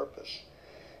on purpose.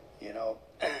 You know,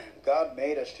 God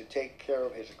made us to take care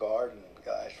of his garden,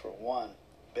 guys, for one,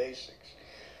 basics.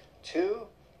 Two,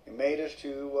 he made us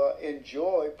to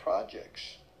enjoy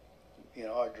projects, you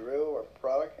know, our drill, our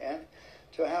product, and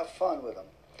to have fun with them.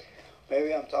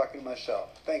 Maybe I'm talking to myself.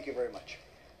 Thank you very much.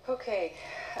 Okay.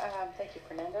 Thank you,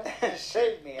 Fernando.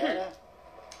 Save me, Anna.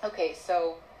 Okay,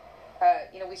 so,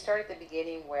 you know, we started at the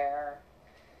beginning where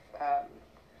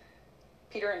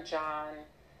Peter and John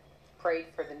prayed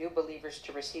for the new believers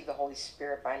to receive the Holy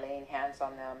Spirit by laying hands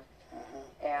on them.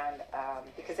 And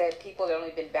because they had people that had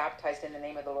only been baptized in the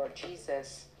name of the Lord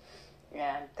Jesus.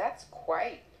 And that's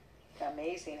quite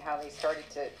amazing how they started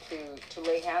to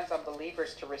lay hands on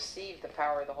believers to receive the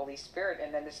power of the Holy Spirit.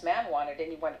 And then this man wanted it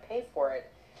and he wanted to pay for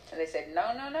it. And they said,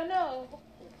 no.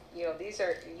 You know,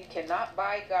 you cannot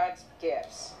buy God's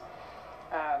gifts.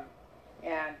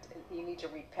 And you need to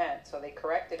repent. So they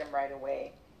corrected him right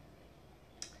away.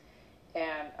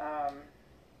 And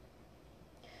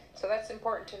so that's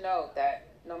important to note that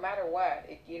no matter what,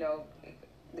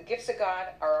 the gifts of God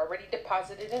are already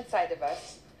deposited inside of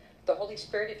us. The Holy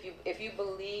Spirit, if you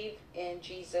believe in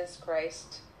Jesus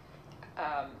Christ,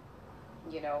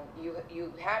 you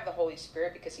have the Holy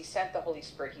Spirit because he sent the Holy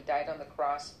Spirit. He died on the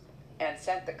cross and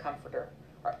sent the Comforter,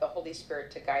 or the Holy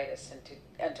Spirit, to guide us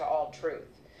into all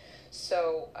truth.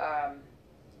 So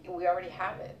we already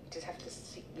have it. We just have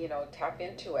to tap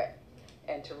into it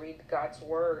and to read God's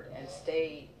Word and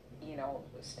stay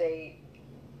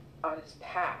on his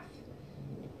path.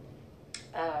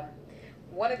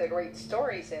 One of the great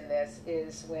stories in this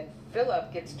is when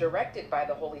Philip gets directed by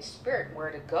the Holy Spirit where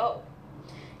to go.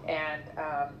 And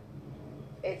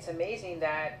it's amazing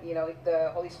that,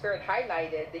 the Holy Spirit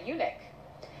highlighted the eunuch.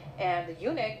 And the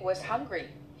eunuch was hungry.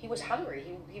 He was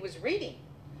hungry. He was reading.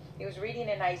 He was reading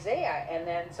in Isaiah. And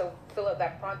then so Philip,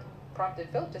 that prompted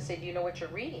Philip to say, do you know what you're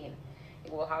reading?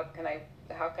 Well, how can I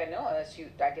know unless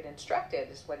I get instructed,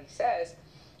 is what he says.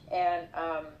 And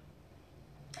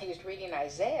he was reading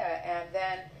Isaiah, and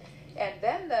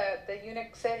then the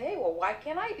eunuch said, hey, well, why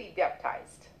can't I be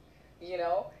baptized?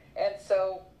 And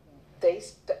so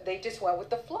they just went with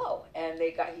the flow, and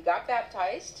he got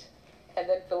baptized, and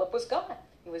then Philip was gone.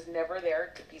 He was never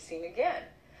there to be seen again.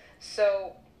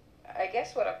 So I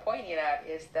guess what I'm pointing at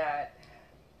is that,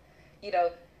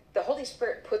 the Holy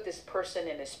Spirit put this person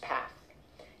in his path,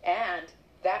 and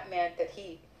that meant that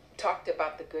he talked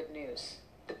about the good news.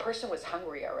 The person was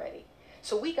hungry already.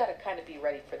 So we got to kind of be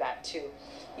ready for that too.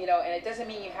 And it doesn't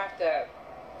mean you have to,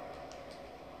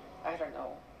 I don't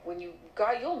know,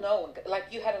 you'll know, like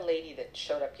you had a lady that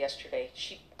showed up yesterday.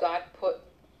 God put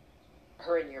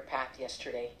her in your path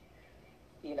yesterday,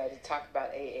 to talk about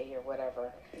AA or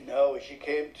whatever. No, she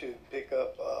came to pick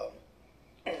up,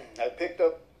 I picked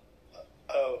up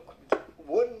a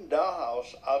wooden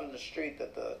dollhouse out in the street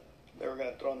that they were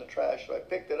going to throw in the trash. So I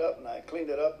picked it up and I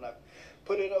cleaned it up and I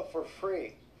put it up for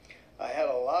free. I had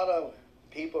a lot of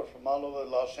people from all over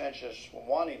Los Angeles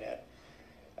wanting it.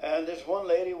 And this one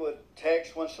lady would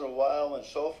text once in a while and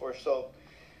so forth. So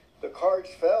the cards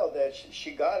fell that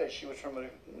she got it. She was from a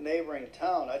neighboring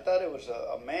town. I thought it was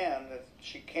a man. That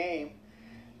she came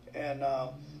and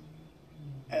I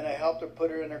helped her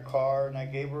put her in her car, and I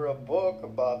gave her a book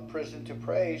about Prison to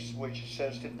Praise, which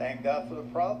says to thank God for the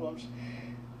problems.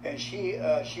 And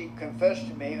she confessed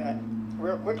to me, and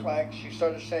real quick, like she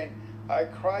started saying, I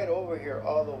cried over here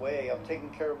all the way. I'm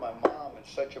taking care of my mom.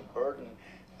 It's such a burden.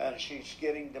 And she's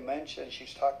getting dementia, and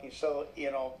she's talking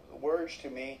words to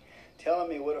me, telling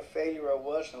me what a failure I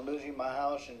was and losing my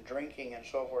house and drinking and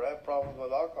so forth. I have problems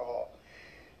with alcohol.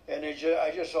 And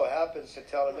I just so happens to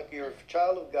tell her, look, you're a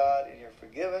child of God and you're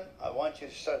forgiven. I want you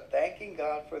to start thanking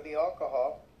God for the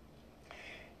alcohol,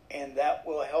 and that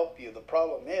will help you. The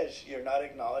problem is you're not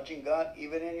acknowledging God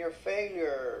even in your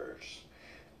failures.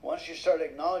 Once you start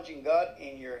acknowledging God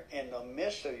in the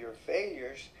midst of your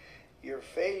failures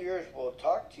will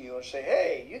talk to you and say,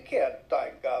 hey, you can't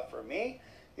thank God for me.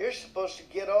 You're supposed to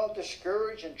get all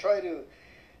discouraged and try to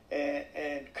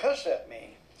and cuss at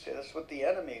me. See, that's what the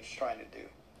enemy is trying to do.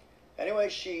 Anyway,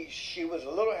 she was a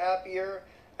little happier,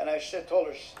 and I told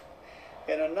her,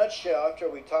 in a nutshell, after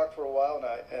we talked for a while,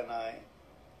 and I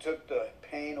took the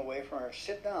pain away from her,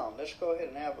 sit down, let's go ahead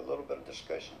and have a little bit of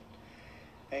discussion.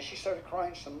 And she started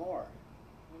crying some more.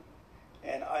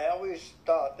 And I always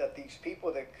thought that these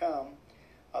people that come,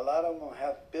 a lot of them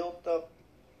have built up.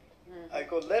 I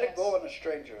go, let it go on a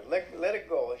stranger. Let it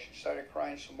go. And she started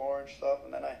crying some more and stuff.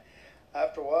 And then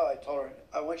after a while, I told her,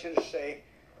 I want you to say,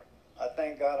 I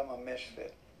thank God I'm a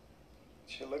misfit.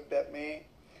 She looked at me.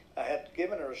 I had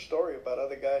given her a story about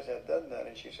other guys that had done that.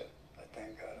 And she said, I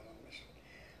thank God I'm a misfit.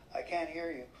 I can't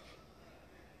hear you.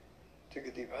 Took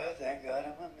a deep breath. Thank God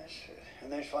I'm a misfit.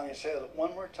 And then she finally said,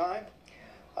 one more time.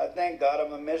 I thank God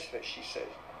I'm a misfit, she said.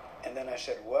 And then I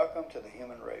said, welcome to the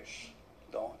human race.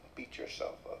 Don't beat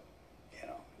yourself up.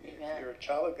 You're a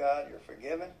child of God. You're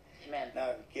forgiven. Amen.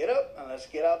 Now get up and let's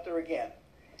get out there again.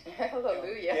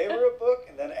 Hallelujah. Gave her a book,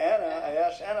 and then I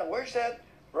asked Anna, where's that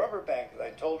rubber band? Because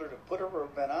I told her to put a rubber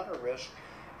band on her wrist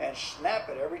and snap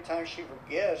it every time she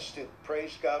forgets to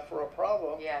praise God for a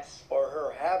problem. Yes. Or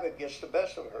her habit gets the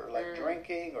best of her, like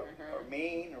drinking or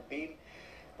mean or being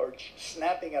or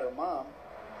snapping at her mom.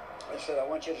 I said, I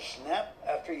want you to snap,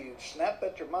 after you snap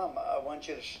at your mom, I want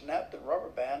you to snap the rubber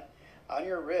band on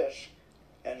your wrist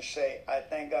and say, I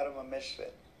thank God I'm a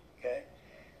misfit. Okay?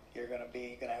 You're going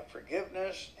to have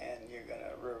forgiveness, and you're going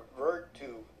to revert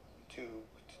to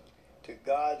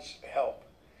God's help.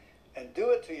 And do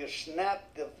it till you snap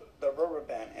the rubber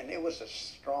band. And it was a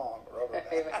strong rubber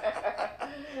band.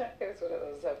 It was one of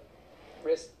those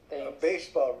wrist things. A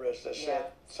baseball wrist that said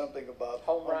something about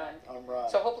home run. Home run.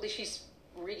 So hopefully she's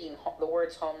reading the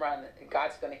words home run.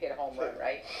 God's going to hit a home run,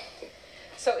 right?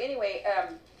 So anyway,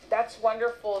 that's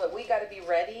wonderful that we got to be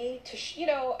ready to,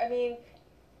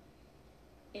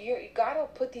 God will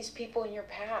put these people in your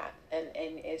path, and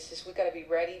it's just we got to be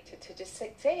ready to just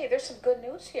say, hey, there's some good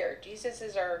news here. Jesus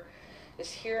is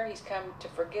here. He's come to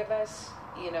forgive us.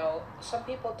 Some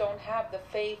people don't have the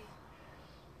faith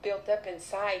built up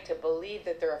inside to believe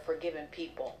that they're a forgiven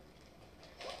people,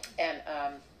 and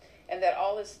that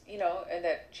all is and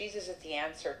that Jesus is the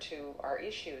answer to our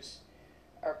issues,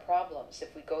 our problems,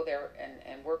 if we go there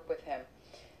and work with Him.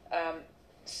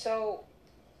 So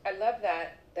I love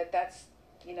that's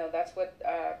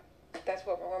that's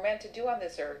what we're meant to do on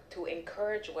this earth, to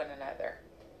encourage one another.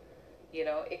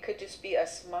 It could just be a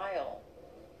smile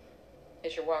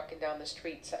as you're walking down the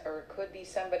street, or it could be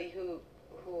somebody who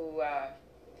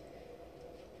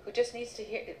just needs to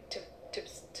hear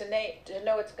to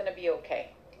know it's going to be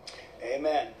okay.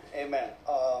 Amen. Amen.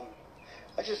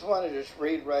 I just wanted to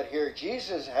read right here.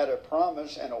 Jesus had a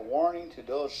promise and a warning to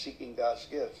those seeking God's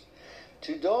gifts.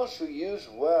 To those who use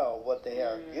well what they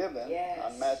are given,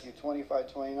 on Matthew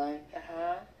 25:29,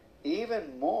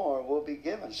 even more will be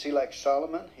given. See, like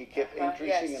Solomon, he kept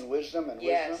increasing in wisdom and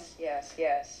wisdom.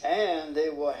 Yes. And they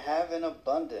will have an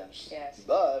abundance. Yes.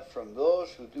 But from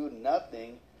those who do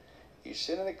nothing, you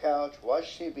sit on the couch,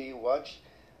 watch TV, watch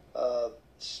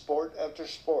sport after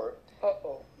sport.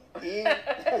 Even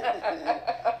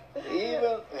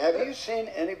have you seen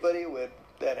anybody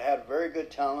that had very good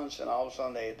talents, and all of a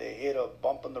sudden they hit a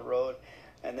bump in the road,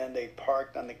 and then they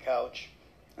parked on the couch,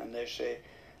 and they say,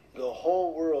 the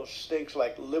whole world stinks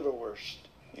like liverwurst.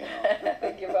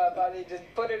 They give up. They just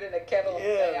put it in a kettle and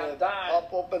say, I'm done.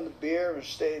 Pop open the beer and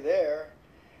stay there.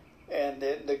 And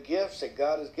the gifts that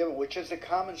God has given, which is the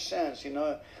common sense,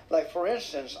 like for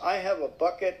instance, I have a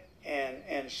bucket and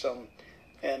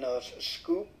a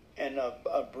scoop and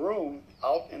a broom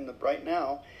out right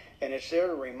now, and it's there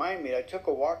to remind me. I took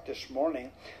a walk this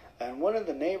morning, and one of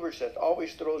the neighbors that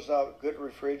always throws out good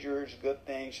refrigerators, good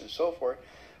things, and so forth,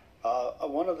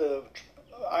 one of the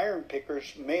iron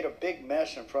pickers made a big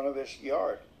mess in front of his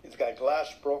yard. It's got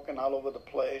glass broken all over the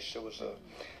place. It was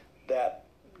that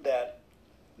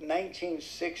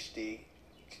 1960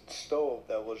 stove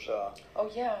that was Oh,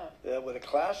 yeah. that was a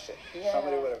classic. Yeah.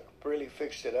 Somebody would have really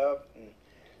fixed it up. And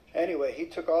anyway, he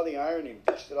took all the iron, he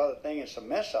dusted all the thing. It's a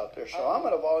mess out there. So I'm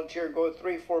going to volunteer and go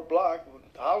 3-4 block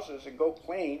houses and go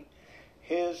clean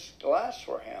his glass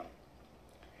for him.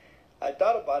 I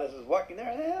thought about it as I was walking there.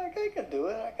 I can do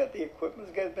it. I got the equipment.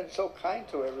 This guy's been so kind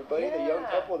to everybody. The young Yeah.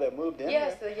 couple that moved in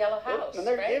Yes, there. the yellow house. And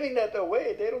they're right? giving that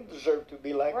away. They don't deserve to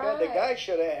be like that. The Right. guy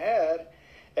should have had,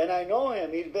 and I know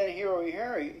him. He's been here over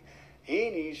here. He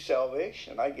needs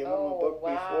salvation. I give him a book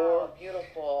wow. before,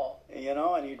 Beautiful. you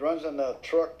know, and he runs in the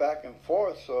truck back and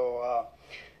forth. So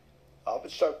I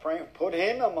would start praying. Put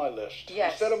him on my list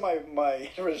Yes. instead of my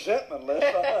resentment list.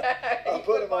 I'll You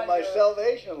put him on my your-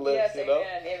 salvation list. Yes, you know,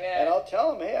 amen, amen. and I'll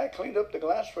tell him, hey, I cleaned up the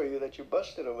glass for you that you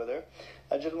busted over there.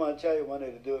 I just want to tell you, I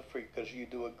wanted to do it for you because you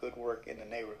do a good work in the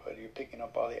neighborhood. You're picking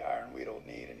up all the iron we don't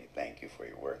need, and he thank you for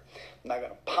your work. I'm not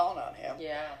going to pound on him.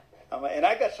 Yeah. And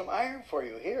I got some iron for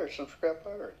you here, some scrap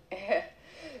iron.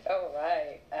 All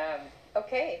right.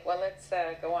 Okay. Well, let's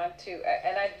go on to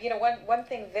and one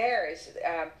thing there is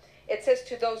it says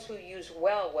to those who use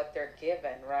well what they're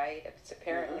given. Right. It's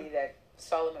apparently that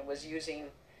Solomon was using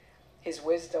his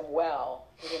wisdom well.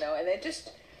 And it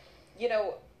just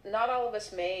not all of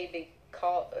us may be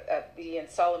called be in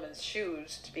Solomon's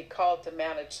shoes to be called to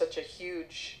manage such a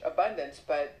huge abundance,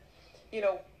 but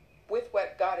with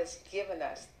what God has given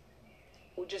us,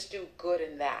 we'll just do good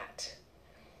in that.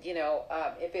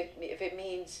 If it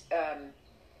means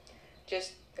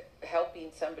just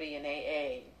helping somebody in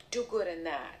AA, do good in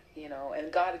that.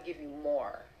 And God will give you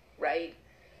more, right?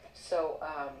 So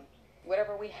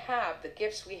whatever we have, the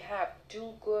gifts we have,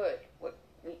 do good.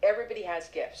 Everybody has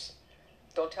gifts.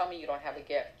 Don't tell me you don't have a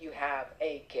gift. You have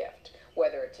a gift,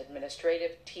 whether it's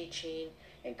administrative, teaching,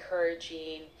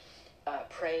 encouraging,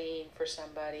 praying for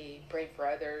somebody, praying for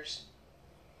others,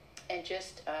 and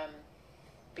just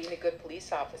being a good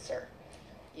police officer,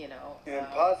 And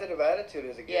positive attitude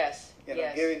is a gift. Yes.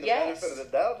 Giving the benefit of the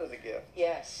doubt is a gift.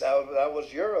 Yes. That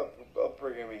was your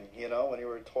upbringing, when you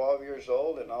were 12 years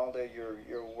old, and all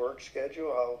your work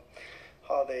schedule,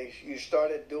 how you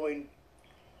started doing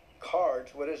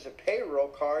cards. What is it? Payroll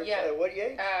cards. Yeah. At what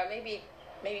age?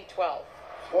 Maybe 12.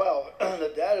 Well,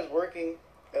 the dad is working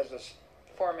as a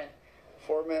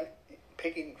Foreman,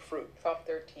 picking fruit. 12,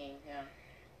 13, yeah.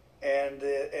 And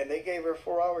they gave her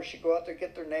 4 hours. She'd go out there,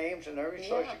 get their names and every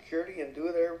Social Security, and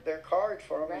do their cards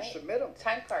for them and submit them.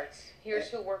 Time cards. Here's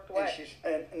who worked what.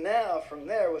 And now from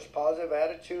there was positive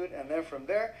attitude, and then from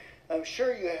there, I'm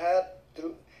sure you had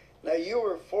to. Now you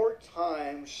were 4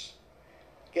 times.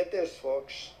 Get this,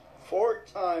 folks. 4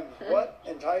 times what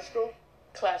in high school?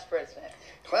 Class president.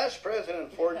 Class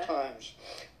president 4 times.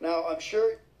 Now I'm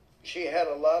sure she had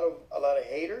a lot of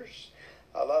haters,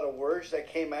 a lot of words that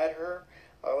came at her.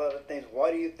 A lot of things. Why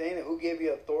do you think? Who gave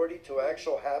you authority to act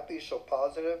so happy, so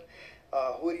positive?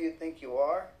 Who do you think you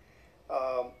are?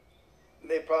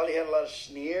 They probably had a lot of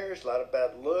sneers, a lot of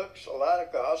bad looks, a lot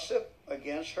of gossip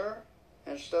against her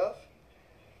and stuff.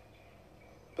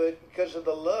 But because of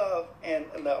the love and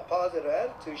the positive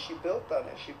attitude, she built on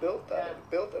it. She built on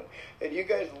it. Built on it. And you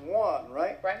guys won,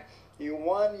 right? Right. You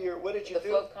won what did you do? The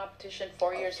float competition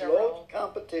 4 years in a row. Float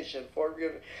competition 4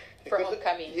 years. For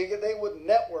homecoming. They would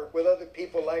network with other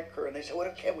people like her, and they said,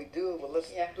 "What can we do? Well, let's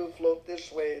do float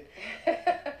this way."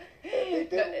 They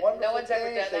did wonderful no one's things.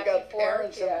 ever done They that got before.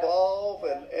 parents involved,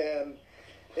 and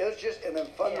it was just, and then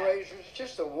fundraisers.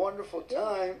 Just a wonderful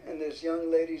time in this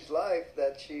young lady's life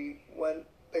that they went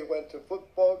to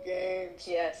football games.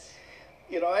 Yes.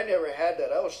 I never had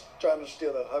that. I was trying to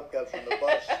steal the hubcap from the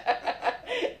bus.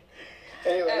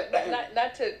 Anyway,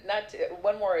 not to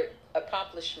one more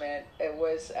accomplishment. It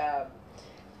was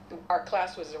our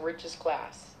class was the richest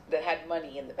class that had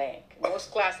money in the bank.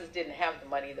 Most classes didn't have the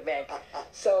money in the bank,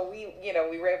 so we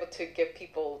were able to give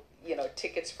people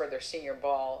tickets for their senior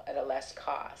ball at a less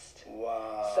cost.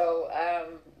 Wow. So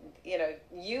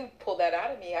you pulled that out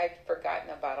of me. I'd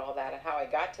forgotten about all that and how I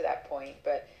got to that point.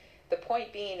 But the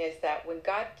point being is that when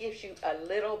God gives you a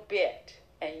little bit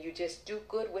and you just do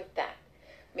good with that.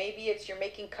 Maybe it's you're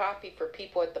making coffee for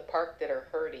people at the park that are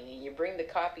hurting, and you bring the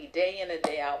coffee day in and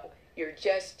day out. You're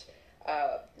just,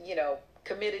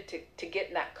 committed to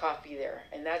getting that coffee there,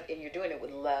 and you're doing it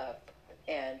with love,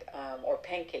 and or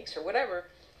pancakes or whatever.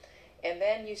 And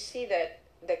then you see that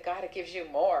God gives you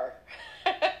more.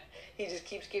 He just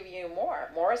keeps giving you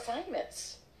more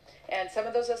assignments, and some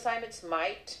of those assignments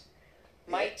might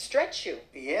stretch you.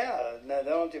 Yeah, no, they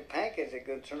don't do pancakes. They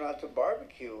could turn out to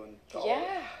barbecue and all.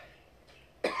 Yeah.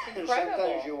 And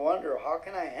sometimes you wonder, how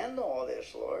can I handle all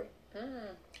this, Lord?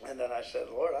 And then I said,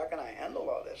 Lord, how can I handle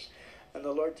all this? And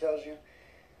the Lord tells you,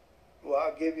 well,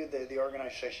 I'll give you the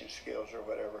organization skills or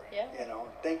whatever. Yeah. You know,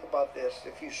 think about this.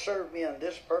 If you serve me on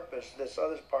this purpose, this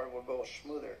other part will go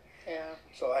smoother. Yeah.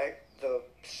 So the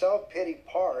self-pity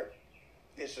part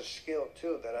is a skill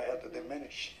too that I have to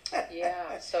diminish.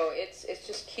 Yeah. So it's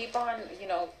just keep on,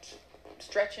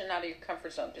 stretching out of your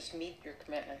comfort zone. Just meet your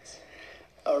commitments.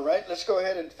 All right, let's go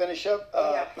ahead and finish up.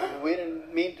 Yeah. We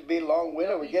didn't mean to be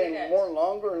long-winded. No, We're getting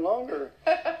longer and longer.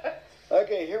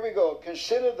 Okay, here we go.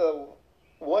 Consider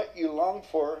what you long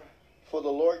for the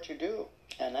Lord to do,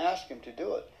 and ask Him to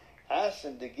do it. Ask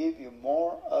Him to give you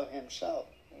more of Himself.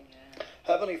 Amen.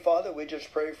 Heavenly Father, we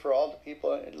just pray for all the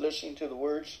people listening to the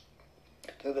words,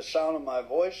 to the sound of my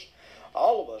voice,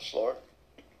 all of us, Lord.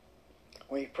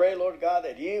 We pray, Lord God,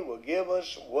 that You will give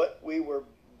us what we were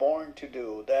born to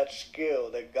do, that skill,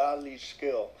 that godly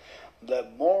skill,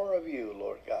 that more of You,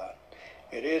 Lord God.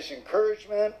 It is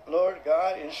encouragement, Lord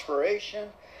God, inspiration,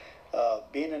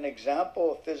 being an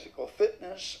example of physical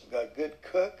fitness, a good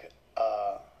cook,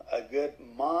 a good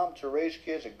mom to raise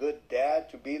kids, a good dad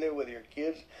to be there with your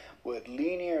kids with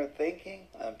linear thinking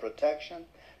and protection,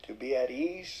 to be at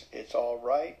ease, it's all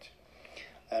right,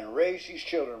 and raise these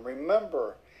children.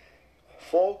 Remember,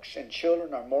 folks and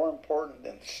children are more important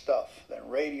than stuff, than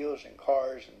radios and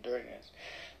cars and dirtiness.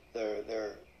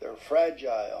 They're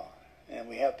fragile, and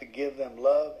we have to give them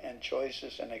love and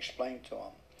choices and explain to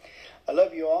them. I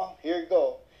love you all. Here you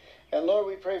go. And Lord,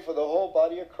 we pray for the whole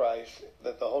body of Christ,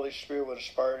 that the Holy Spirit would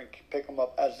inspire and pick them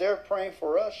up. As they're praying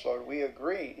for us, Lord, we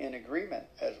agree in agreement.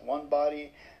 As one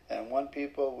body and one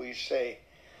people, we say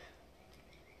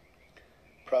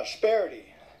prosperity.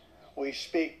 We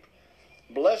speak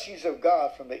blessings of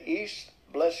God from the east,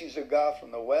 blessings of God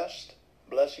from the west,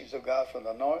 blessings of God from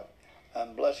the north,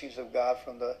 and blessings of God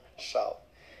from the south.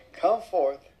 Come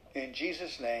forth in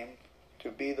Jesus' name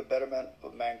to be the betterment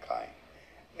of mankind.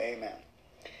 Amen.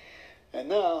 And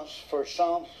now for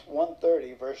Psalms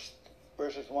 130,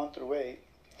 verses 1 through 8.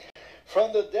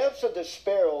 From the depths of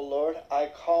despair, O Lord,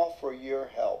 I call for Your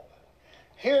help.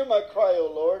 Hear my cry, O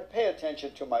Lord. Pay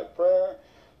attention to my prayer.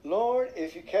 Lord,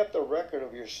 if You kept a record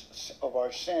of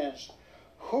our sins,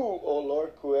 who, O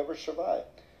Lord, could ever survive?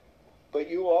 But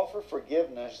You offer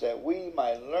forgiveness that we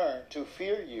might learn to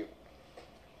fear You.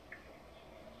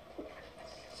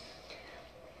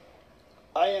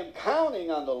 I am counting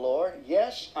on the Lord.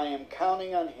 Yes, I am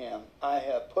counting on Him. I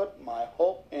have put my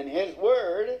hope in His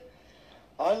word.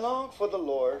 I long for the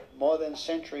Lord more than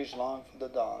centuries long for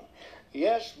the dawn.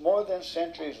 Yes, more than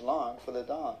centuries long for the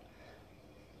dawn.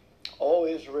 O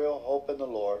Israel, hope in the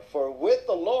Lord. For with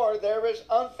the Lord there is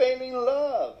unfailing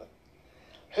love.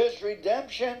 His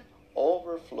redemption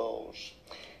overflows.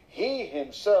 He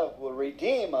Himself will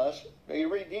redeem us,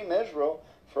 redeem Israel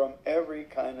from every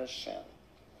kind of sin.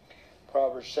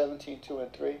 Proverbs 17:2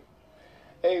 and 3.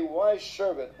 A wise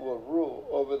servant will rule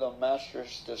over the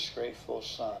master's disgraceful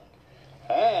son,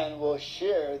 and will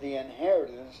share the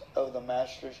inheritance of the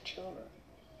master's children.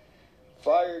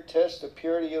 Fire tests the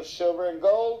purity of silver and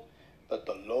gold, but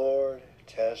the Lord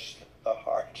tests the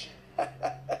heart.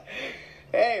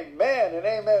 Amen and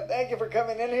amen. Thank you for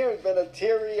coming in here. It's been a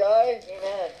teary eye.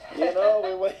 Amen.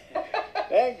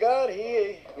 Thank God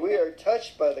we are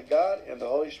touched by the God and the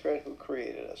Holy Spirit who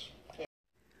created us.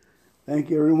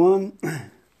 Thank you, everyone.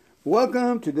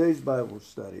 Welcome to today's Bible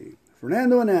study.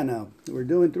 Fernando and Anna, we're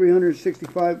doing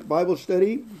 365 Bible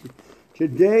study.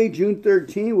 Today, June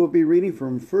 13, we'll be reading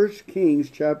from 1 Kings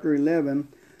chapter 11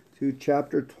 to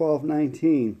chapter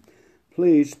 12:19.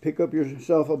 Please pick up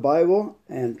yourself a Bible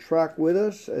and track with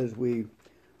us as we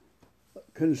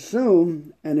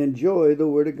consume and enjoy the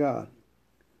Word of God.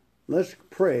 Let's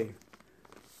pray.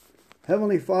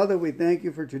 Heavenly Father, we thank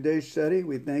You for today's study.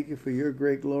 We thank You for Your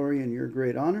great glory and Your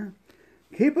great honor.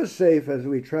 Keep us safe as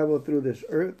we travel through this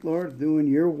earth, Lord, doing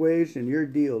Your ways and Your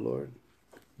deal, Lord,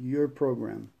 Your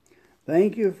program.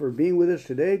 Thank You for being with us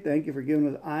today. Thank You for giving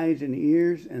us eyes and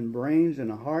ears and brains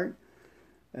and a heart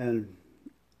and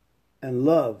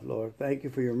love, Lord. Thank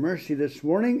You for Your mercy this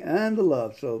morning and the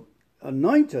love. So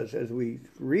anoint us as we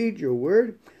read Your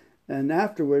word, and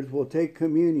afterwards we'll take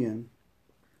communion.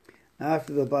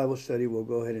 After the Bible study, we'll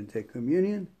go ahead and take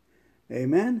communion.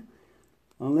 Amen.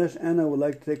 Unless Anna would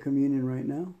like to take communion right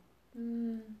now.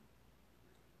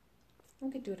 We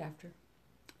could do it after.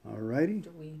 All righty.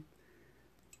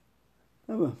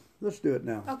 Let's do it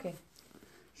now. Okay.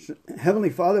 So,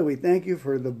 Heavenly Father, we thank You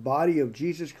for the body of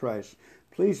Jesus Christ.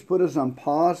 Please put us on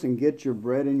pause and get your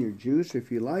bread and your juice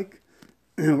if you like.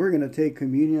 We're going to take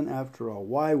communion after all.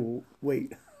 Why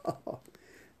wait?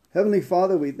 Heavenly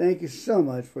Father, we thank You so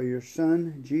much for Your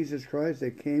Son, Jesus Christ,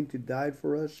 that came to die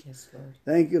for us. Yes, Lord.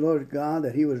 Thank You, Lord God,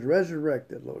 that He was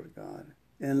resurrected, Lord God.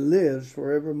 and lives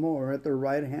forevermore at the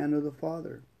right hand of the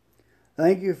Father.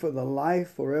 Thank you for the life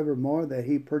forevermore that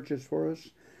He purchased for us.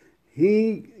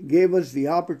 He gave us the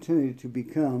opportunity to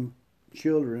become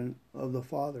children of the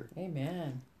Father.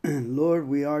 Amen. Lord,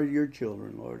 we are your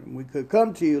children, Lord. And we could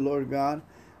come to you, Lord God,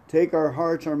 take our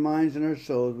hearts, our minds, and our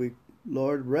souls. We,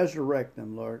 Lord, resurrect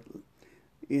them, Lord,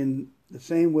 in the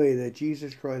same way that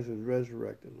Jesus Christ was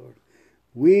resurrected, Lord.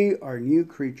 We are new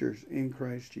creatures in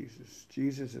Christ Jesus.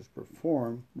 Jesus has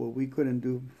performed what we couldn't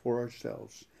do for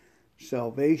ourselves.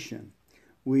 Salvation.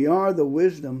 We are the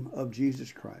wisdom of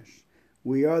Jesus Christ.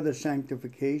 We are the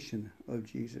sanctification of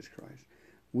Jesus Christ.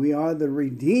 We are the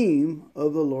redeemed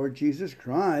of the Lord Jesus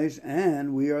Christ,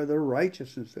 and we are the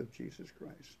righteousness of Jesus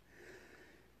Christ.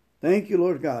 Thank you,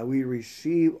 Lord God. We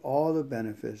receive all the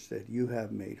benefits that you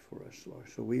have made for us, Lord.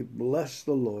 So we bless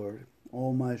the Lord.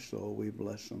 Oh, my soul, we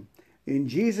bless him. In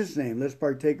Jesus' name, let's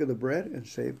partake of the bread and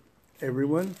say,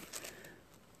 everyone,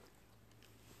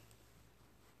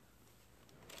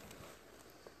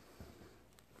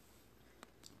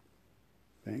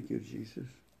 thank you, Jesus.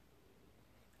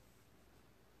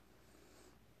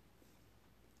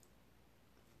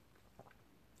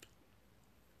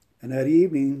 And that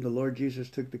evening, the Lord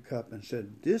Jesus took the cup and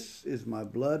said, "This is my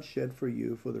blood shed for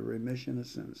you for the remission of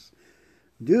sins.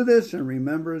 Do this in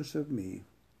remembrance of me."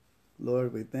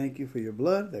 Lord, we thank you for your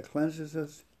blood that cleanses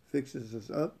us, fixes us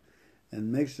up,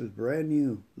 and makes us brand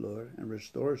new, Lord, and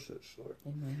restores us, Lord.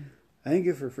 Amen. Thank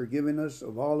you for forgiving us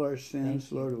of all our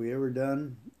sins, Lord, we ever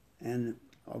done and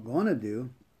are going to do.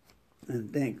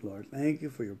 And Lord, thank you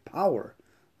for your power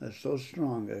that's so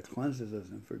strong that it cleanses us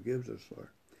and forgives us, Lord.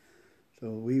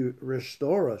 So we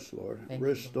restore us, Lord.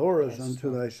 Restore us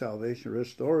unto thy salvation.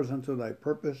 Restore us unto thy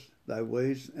purpose, thy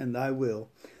ways, and thy will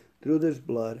through this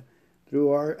blood,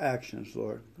 through our actions,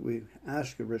 Lord. We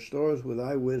ask you, restore us with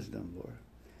thy wisdom, Lord.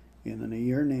 In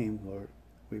your name, Lord,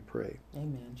 we pray.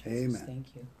 Amen, Jesus. Amen.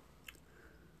 Thank you.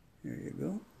 Here you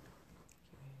go.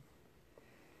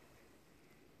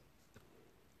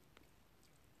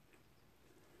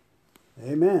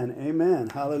 Amen. Amen.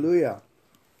 Hallelujah.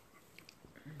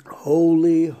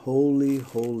 Holy, holy,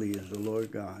 holy is the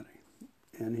Lord God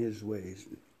and his ways.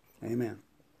 Amen.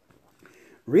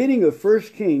 Reading of 1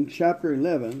 Kings chapter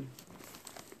 11.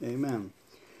 Amen.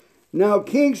 Now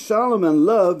King Solomon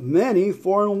loved many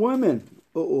foreign women.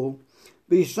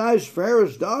 Besides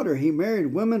Pharaoh's daughter, he married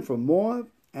women from Moab,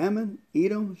 Ammon,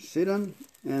 Edom, Sidon,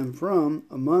 and from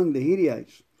among the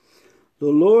Hittites. The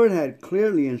Lord had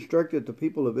clearly instructed the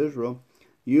people of Israel,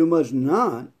 "You must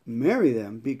not marry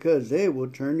them, because they will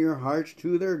turn your hearts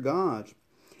to their gods."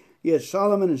 Yet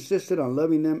Solomon insisted on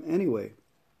loving them anyway.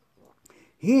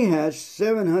 He had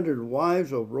 700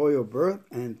 wives of royal birth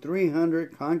and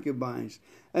 300 concubines,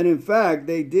 and in fact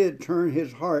they did turn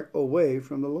his heart away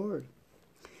from the Lord.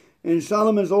 In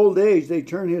Solomon's old age, they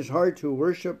turned his heart to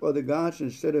worship other gods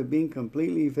instead of being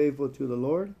completely faithful to the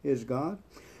Lord, his God,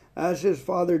 as his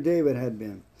father David had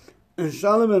been. And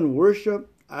Solomon worshipped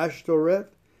Ashtoreth,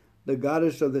 the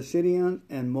goddess of the Sidonians,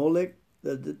 and Molech,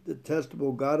 the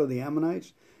detestable god of the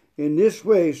Ammonites. In this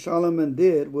way, Solomon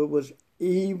did what was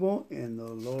evil in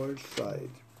the Lord's sight.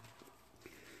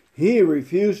 He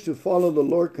refused to follow the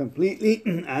Lord completely,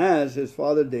 as his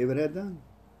father David had done.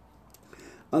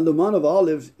 On the Mount of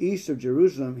Olives, east of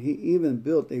Jerusalem, he even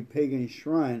built a pagan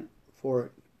shrine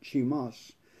for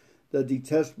Chemosh, the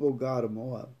detestable god of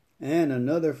Moab, and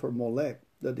another for Molech,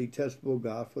 the detestable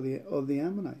god of the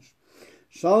Ammonites.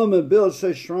 Solomon built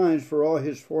such shrines for all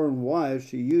his foreign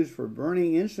wives to use for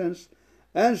burning incense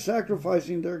and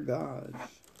sacrificing their gods.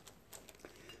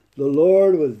 The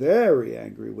Lord was very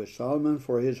angry with Solomon,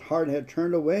 for his heart had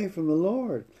turned away from the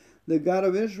Lord, the God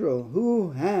of Israel,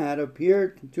 who had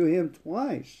appeared to him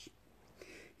twice.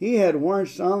 He had warned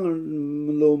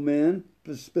Solomon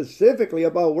specifically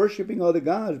about worshiping other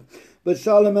gods, but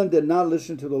Solomon did not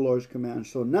listen to the Lord's command.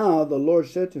 So now the Lord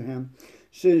said to him,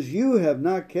 "Since you have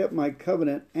not kept my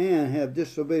covenant and have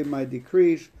disobeyed my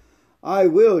decrees, I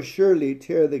will surely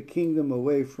tear the kingdom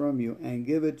away from you and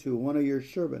give it to one of your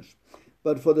servants.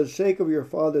 But for the sake of your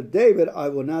father David, I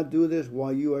will not do this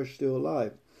while you are still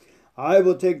alive. I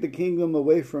will take the kingdom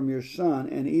away from your son,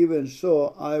 and even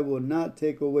so I will not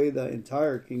take away the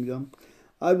entire kingdom.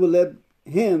 I will let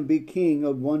him be king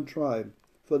of one tribe,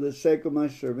 for the sake of my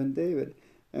servant David,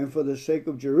 and for the sake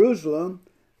of Jerusalem,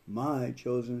 my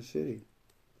chosen city."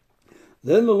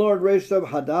 Then the Lord raised up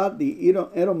Hadad the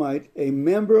Edomite, a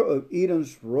member of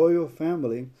Edom's royal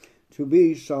family, to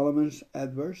be Solomon's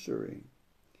adversary.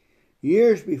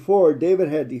 Years before David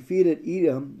had defeated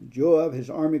Edom, Joab, his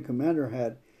army commander,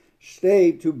 had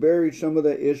stayed to bury some of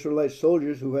the Israelite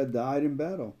soldiers who had died in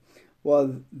battle.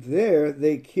 While there,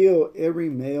 they kill every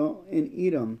male in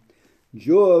Edom.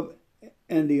 Joab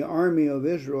and the army of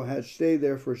Israel had stayed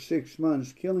there for 6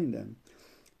 months, killing them.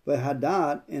 But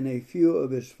Hadad and a few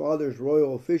of his father's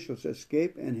royal officials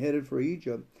escaped and headed for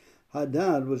Egypt.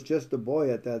 Hadad was just a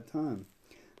boy at that time.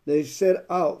 They set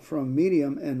out from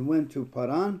Midian and went to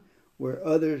Paran, where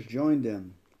others joined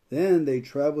them. Then they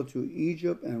traveled to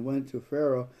Egypt and went to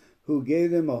Pharaoh, who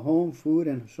gave them a home, food,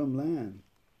 and some land.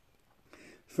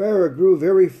 Pharaoh grew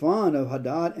very fond of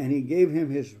Hadad, and he gave him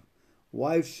his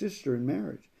wife's sister in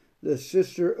marriage, the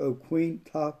sister of Queen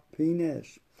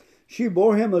Tahpenes. She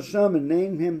bore him a son and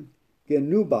named him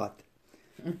Genubat.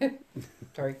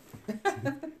 Sorry.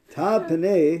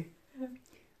 Tahpenes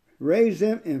raised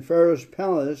him in Pharaoh's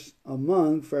palace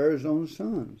among Pharaoh's own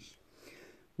sons.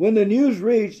 When the news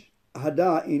reached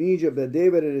Hadad in Egypt that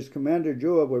David and his commander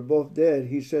Joab were both dead,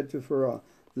 he said to Pharaoh,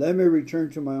 "Let me return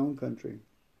to my own country."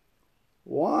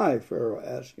 "Why?" Pharaoh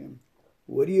asked him.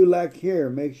 "What do you lack here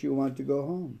makes you want to go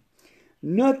home?"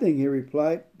 "Nothing," he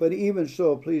replied, "but even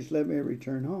so, please let me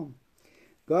return home."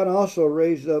 God also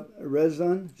raised up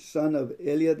Rezon, son of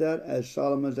Eliadad, as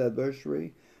Solomon's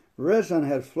adversary. Rezon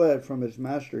had fled from his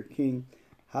master, King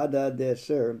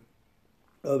Hadadezer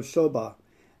of Sobah,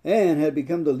 and had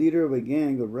become the leader of a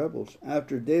gang of rebels.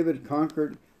 After David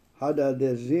conquered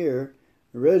Hadadezer,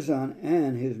 Rezon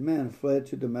and his men fled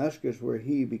to Damascus, where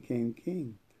he became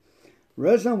king.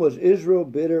 Rezon was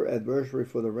Israel's bitter adversary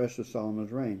for the rest of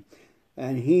Solomon's reign,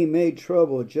 and he made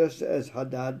trouble just as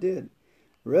Hadad did.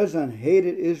 Rezon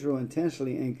hated Israel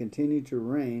intensely and continued to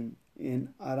reign in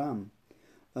Aram.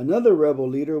 Another rebel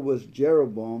leader was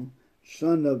Jeroboam,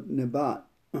 son of Nebat,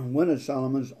 one of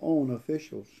Solomon's own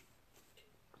officials.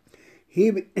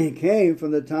 He came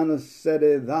from the town of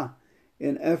Zeredah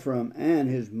in Ephraim, and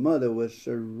his mother was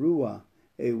Zeruah,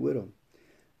 a widow.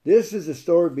 This is the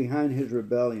story behind his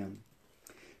rebellion.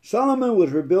 Solomon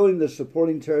was rebuilding the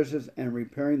supporting terraces and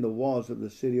repairing the walls of the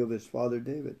city of his father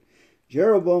David.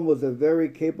 Jeroboam was a very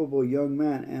capable young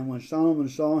man, and when Solomon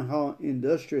saw how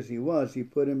industrious he was, he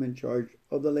put him in charge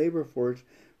of the labor force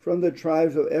from the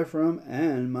tribes of Ephraim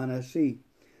and Manasseh,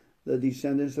 the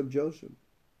descendants of Joseph.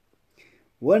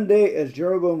 One day, as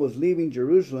Jeroboam was leaving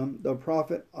Jerusalem, the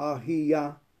prophet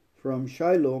Ahijah from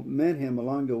Shiloh met him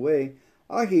along the way.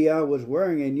 Ahijah was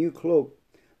wearing a new cloak.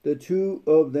 The two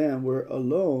of them were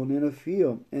alone in a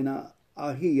field, and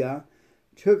Ahijah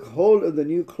took hold of the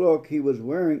new cloak he was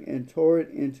wearing and tore it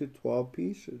into 12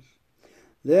 pieces.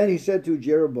 Then he said to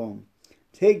Jeroboam,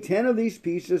 "Take 10 of these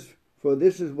pieces, for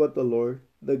this is what the Lord,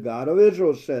 the God of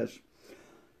Israel, says.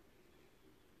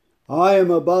 I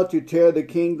am about to tear the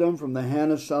kingdom from the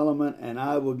hand of Solomon, and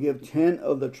I will give 10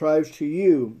 of the tribes to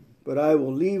you. But I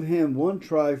will leave him 1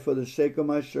 tribe for the sake of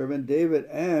my servant David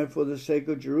and for the sake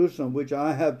of Jerusalem, which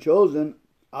I have chosen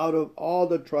out of all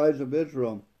the tribes of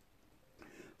Israel.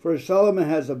 For Solomon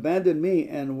has abandoned me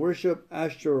and worshipped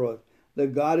Ashtaroth, the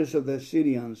goddess of the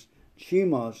Sidonians,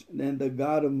 Chemosh, and the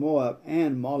god of Moab,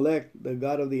 and Molech, the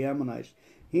god of the Ammonites.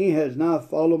 He has not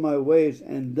followed my ways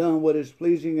and done what is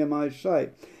pleasing in my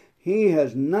sight. He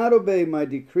has not obeyed my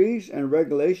decrees and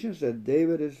regulations as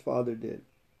David his father did.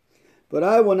 But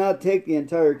I will not take the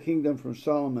entire kingdom from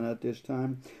Solomon at this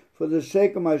time, for the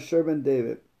sake of my servant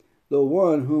David, the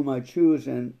one whom I choose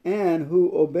and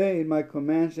who obeyed my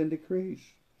commands and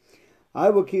decrees. I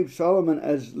will keep Solomon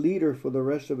as leader for the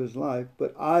rest of his life,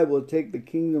 but I will take the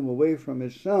kingdom away from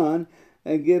his son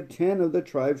and give 10 of the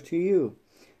tribes to you.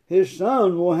 His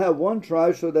son will have 1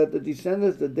 tribe, so that the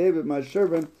descendants of David, my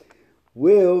servant,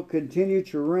 will continue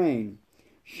to reign,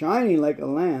 shining like a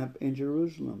lamp in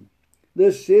Jerusalem,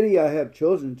 this city I have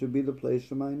chosen to be the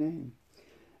place of my name.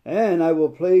 And I will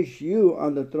place you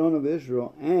on the throne of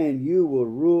Israel, and you will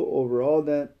rule over all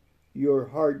that your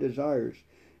heart desires.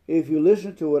 If you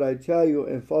listen to what I tell you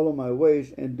and follow my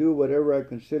ways and do whatever I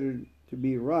consider to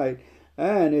be right,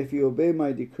 and if you obey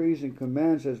my decrees and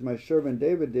commands as my servant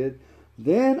David did,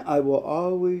 then I will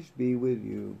always be with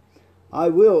you. I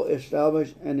will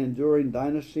establish an enduring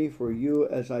dynasty for you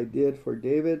as I did for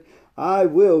David. I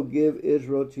will give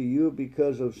Israel to you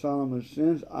because of Solomon's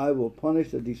sins. I will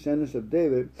punish the descendants of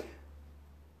David,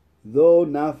 though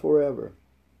not forever.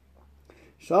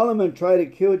 Solomon tried to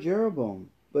kill Jeroboam,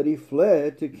 but he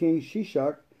fled to King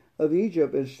Shishak of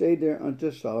Egypt and stayed there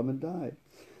until Solomon died.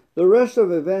 The rest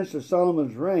of events of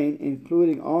Solomon's reign,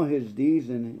 including all his deeds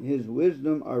and his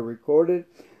wisdom, are recorded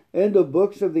in the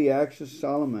books of the Acts of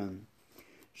Solomon.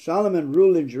 Solomon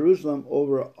ruled in Jerusalem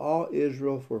over all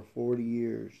Israel for 40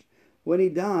 years. When he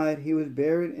died, he was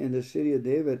buried in the city of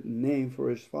David, named for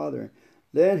his father.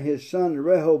 Then his son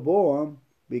Rehoboam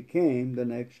became the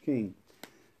next king.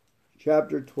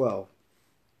 Chapter 12.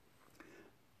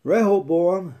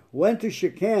 Rehoboam went to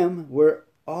Shechem, where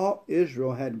all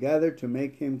Israel had gathered to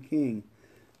make him king.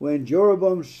 When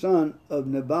Jeroboam son of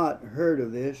Nebat heard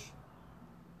of this,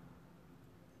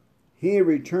 he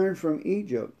returned from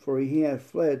Egypt, for he had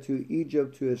fled to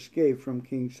Egypt to escape from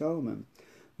King Solomon.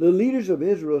 The leaders of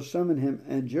Israel summoned him,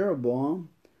 and Jeroboam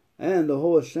and the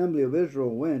whole assembly of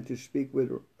Israel went to speak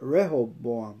with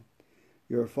Rehoboam.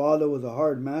 Your father was a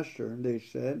hard master, they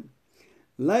said.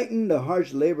 Lighten the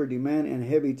harsh labor demand and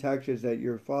heavy taxes that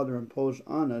your father imposed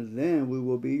on us, then we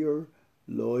will be your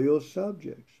loyal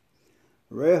subjects.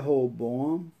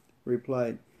 Rehoboam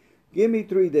replied, give me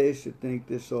 3 days to think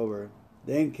this over,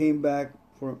 then come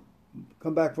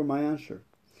back for my answer.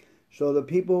 So the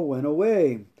people went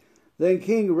away. Then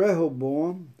King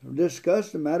Rehoboam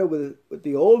discussed the matter with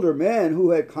the older men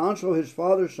who had counseled his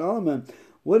father Solomon.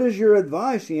 What is your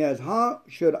advice? He asked. How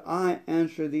should I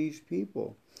answer these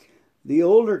people? The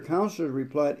older counselors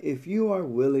replied, if you are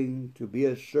willing to be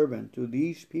a servant to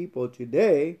these people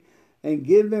today and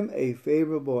give them a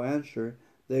favorable answer,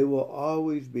 they will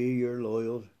always be your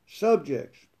loyal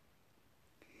subjects.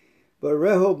 But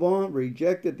Rehoboam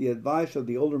rejected the advice of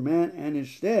the older man and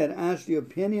instead asked the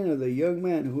opinion of the young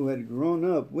men who had grown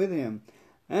up with him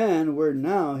and were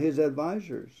now his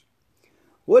advisors.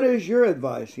 What is your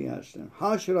advice? He asked them.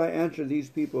 How should I answer these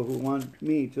people who want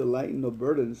me to lighten the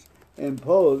burdens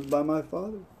imposed by my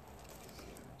father?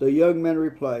 The young men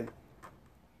replied,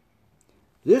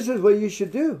 this is what you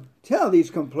should do. Tell these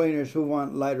complainers who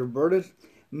want lighter burdens,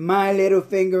 my little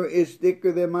finger is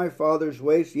thicker than my father's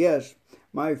waist. Yes,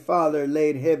 my father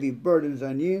laid heavy burdens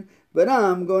on you, but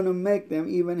I'm going to make them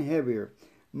even heavier.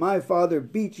 My father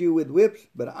beat you with whips,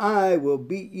 but I will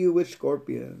beat you with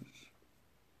scorpions.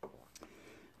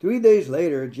 3 days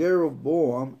later,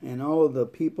 Jeroboam and all of the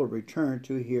people returned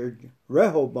to hear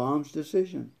Rehoboam's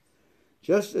decision,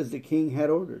 just as the king had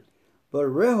ordered. But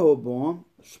Rehoboam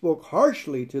spoke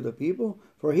harshly to the people,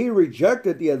 for he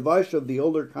rejected the advice of the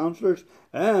older counselors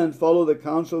and followed the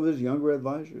counsel of his younger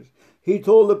advisors. He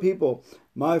told the people,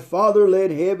 my father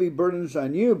laid heavy burdens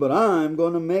on you, but I'm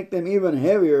going to make them even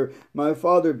heavier. My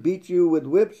father beat you with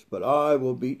whips, but I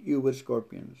will beat you with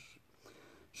scorpions.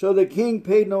 So the king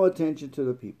paid no attention to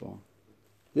the people.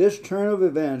 This turn of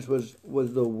events was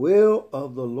the will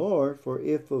of the Lord, for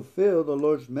it fulfilled the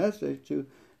Lord's message to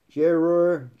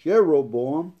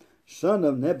Jeroboam, son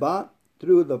of Nebat,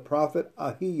 through the prophet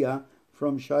Ahijah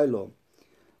from Shiloh.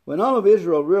 When all of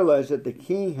Israel realized that the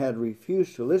king had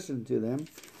refused to listen to them,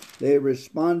 they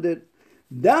responded,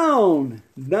 down,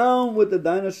 down with the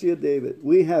dynasty of David.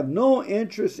 We have no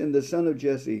interest in the son of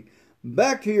Jesse.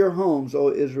 Back to your homes,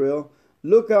 O Israel.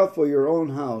 Look out for your own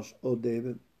house, O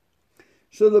David.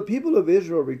 So the people of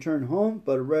Israel returned home,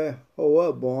 but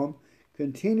Rehoboam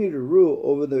continued to rule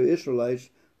over the Israelites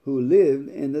who lived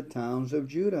in the towns of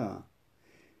Judah.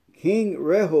 King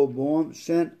Rehoboam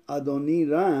sent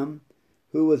Adoniram,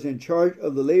 who was in charge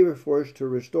of the labor force, to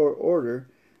restore order,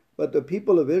 but the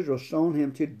people of Israel stoned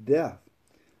him to death.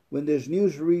 When this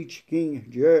news reached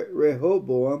King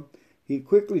Rehoboam, he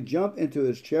quickly jumped into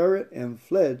his chariot and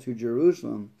fled to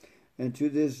Jerusalem. And to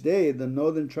this day, the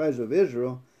northern tribes of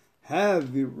Israel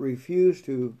have refused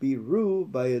to be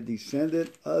ruled by a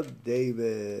descendant of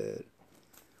David.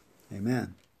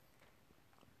 Amen.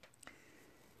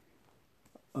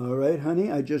 All right,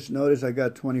 honey, I just noticed I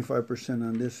got 25%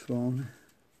 on this phone.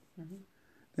 Mm-hmm.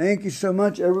 Thank you so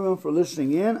much, everyone, for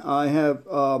listening in. I have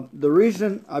the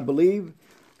reason I believe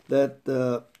that,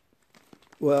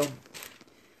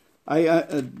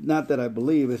 not that I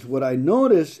believe, is what I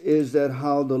notice is that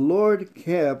how the Lord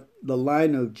kept the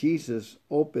line of Jesus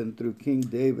open through King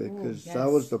David, because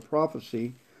that was the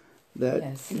prophecy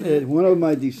that, that one of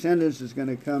my descendants is going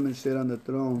to come and sit on the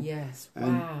throne. Yes,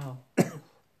 wow.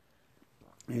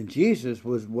 And Jesus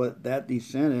was that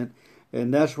descendant,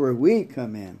 and that's where we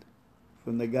come in,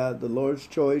 from the Lord's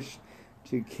choice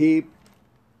to keep,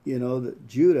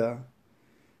 Judah,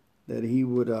 that he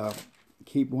would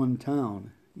keep one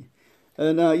town.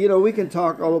 And, we can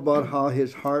talk all about how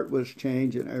his heart was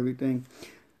changed and everything.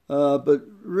 But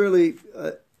really,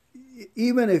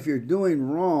 even if you're doing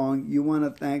wrong, you want to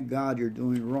thank God you're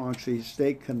doing wrong so you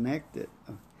stay connected.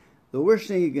 The worst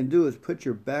thing you can do is put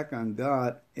your back on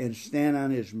God and stand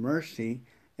on his mercy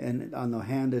and on the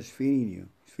hand that's feeding you.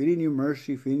 It's feeding you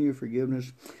mercy, feeding you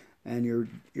forgiveness, and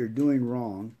you're doing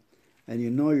wrong, and you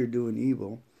know you're doing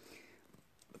evil.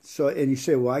 So, and you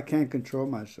say, well, I can't control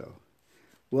myself.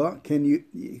 Well, can you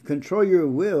control your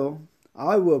will?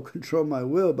 I will control my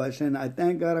will by saying, I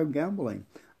thank God I'm gambling.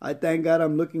 I thank God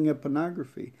I'm looking at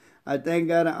pornography. I thank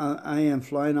God I am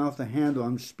flying off the handle.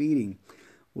 I'm speeding.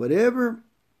 Whatever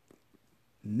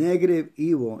negative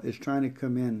evil is trying to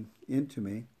come into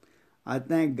me, I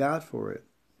thank God for it,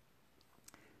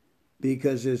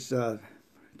 because it's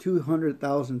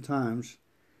 200,000 times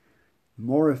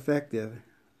more effective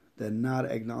than not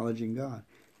acknowledging God.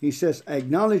 He says,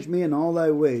 acknowledge me in all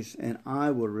thy ways, and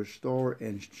I will restore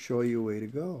and show you a way to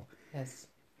go. Yes.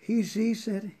 He sees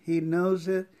it. He knows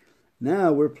it.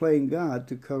 Now we're playing God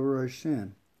to cover our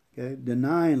sin. Okay,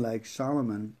 denying, like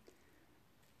Solomon.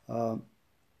 The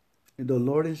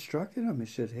Lord instructed him. He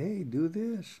said, "Hey, do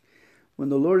this." When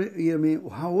the Lord,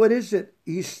 what is it?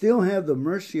 He still have the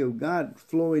mercy of God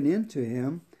flowing into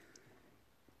him.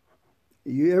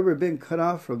 You ever been cut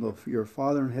off from your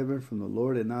Father in heaven, from the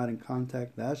Lord, and not in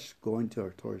contact? That's going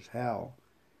towards hell.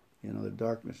 The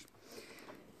darkness.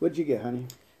 What'd you get, honey?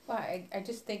 Well, I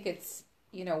just think it's,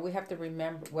 we have to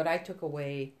remember, what I took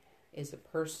away is a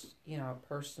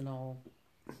personal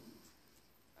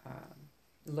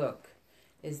look,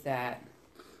 is that,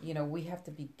 we have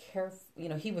to be careful.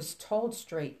 He was told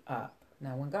straight up.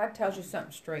 Now, when God tells you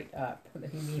something straight up,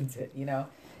 he means it,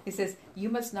 He says, you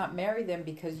must not marry them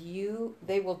because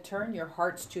they will turn your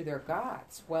hearts to their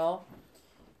gods. Well,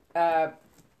 God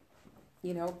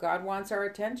wants our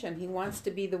attention. He wants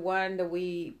to be the one that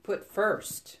we put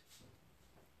first.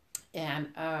 And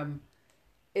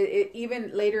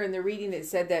even later in the reading, it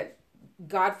said that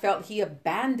God felt he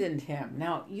abandoned him.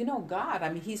 Now, God,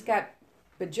 he's got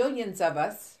bajillions of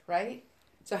us, right?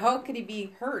 So how could he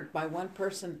be hurt by one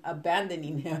person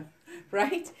abandoning him,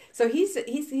 right? So he's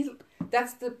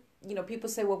that's the, people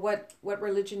say, well, what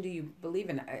religion do you believe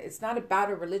in? It's not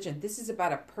about a religion. This is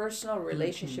about a personal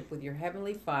relationship with your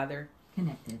Heavenly Father,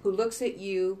 connected, who looks at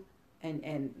you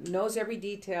and knows every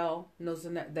detail, knows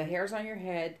the hairs on your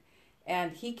head,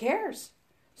 and he cares.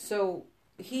 So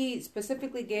he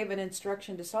specifically gave an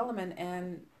instruction to Solomon,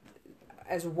 and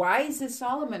as wise as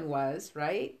Solomon was,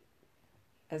 right?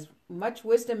 As much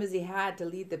wisdom as he had to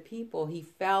lead the people, he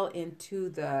fell into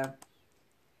the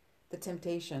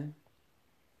temptation.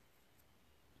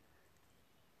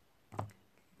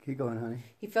 Keep going, honey.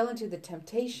 He fell into the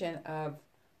temptation of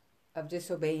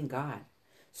disobeying God.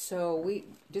 So we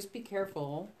just be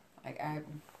careful. We have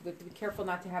to be careful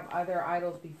not to have other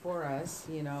idols before us.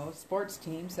 Sports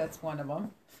teams, that's one of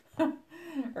them.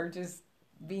 Or just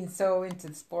being so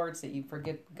into sports that you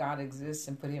forget God exists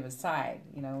and put him aside.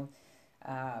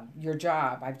 Your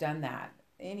job, I've done that.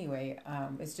 Anyway,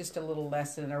 it's just a little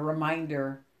lesson, a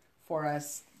reminder for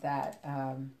us that,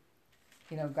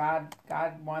 God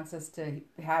wants us to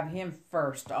have him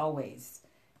first always.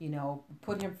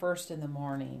 Put him first in the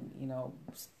morning.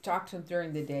 Talk to him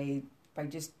during the day by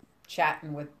just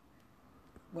chatting when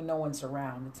no one's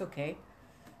around. It's okay.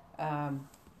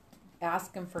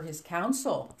 Ask him for his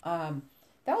counsel.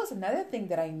 That was another thing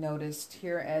that I noticed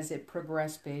here as it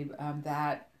progressed, babe,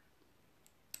 that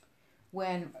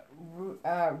when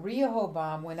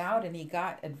Rehoboam went out and he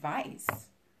got advice,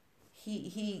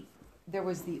 there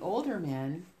was the older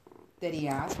men that he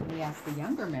asked, and he asked the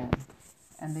younger men.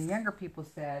 And the younger people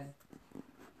said,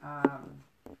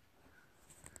 it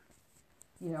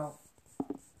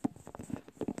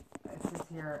says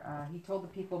here, he told the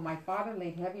people, my father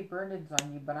laid heavy burdens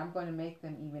on you, but I'm going to make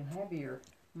them even heavier.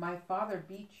 My father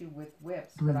beat you with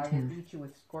whips, but I will beat you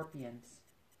with scorpions.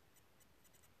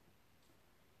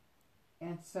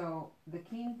 And so the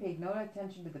king paid no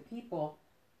attention to the people.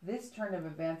 This turn of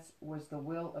events was the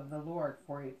will of the Lord,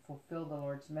 for it fulfilled the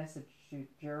Lord's message to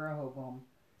Jeroboam,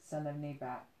 son of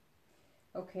Nebat.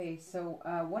 Okay, so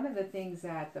one of the things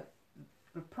that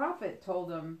the prophet told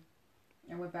him,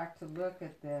 I went back to look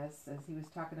at this as he was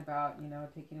talking about,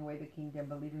 taking away the kingdom,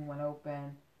 but leaving one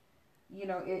open.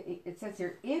 It says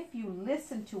here, if you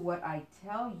listen to what I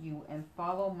tell you and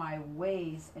follow my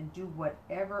ways and do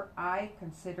whatever I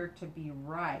consider to be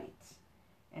right,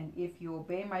 and if you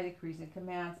obey my decrees and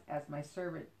commands as my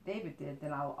servant David did,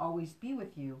 then I'll always be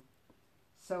with you.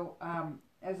 So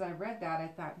as I read that, I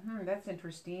thought, that's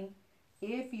interesting.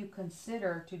 If you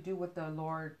consider to do what the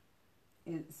Lord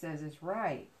says is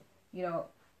right.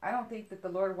 I don't think that the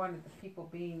Lord wanted the people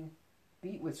being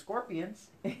beat with scorpions.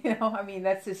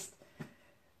 That's just,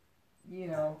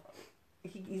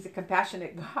 he's a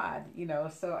compassionate God,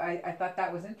 So I thought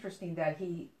that was interesting that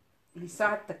he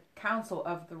sought the counsel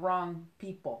of the wrong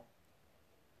people.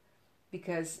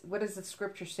 Because what does the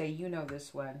scripture say? You know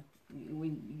this one.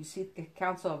 When you seek the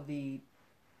counsel of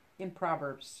in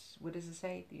Proverbs, what does it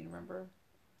say? Do you remember?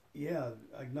 Yeah,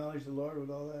 acknowledge the Lord with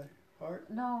all thy heart.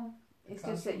 No. It's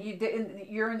just that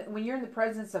when you're in the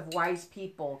presence of wise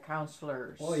people,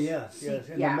 counselors. Oh, yes.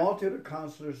 In the multitude of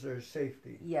counselors, there's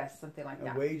safety. Yes, something like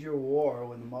that. Wage your war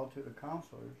with the multitude of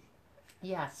counselors.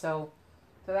 Yeah, so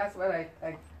that's what I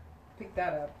pick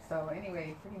that up. So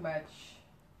anyway, pretty much.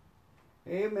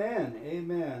 Amen.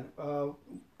 Amen.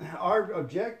 Our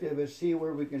objective is see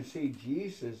where we can see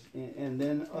Jesus, and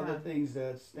then other things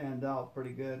that stand out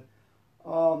pretty good.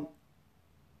 I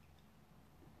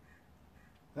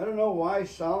don't know why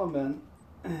Solomon,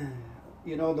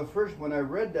 the first, when I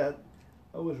read that,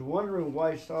 I was wondering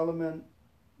why Solomon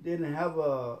didn't have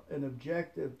an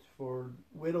objective for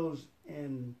widows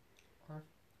and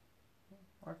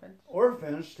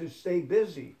orphans to stay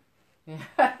busy.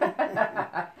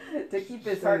 Yeah. To keep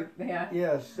his heart,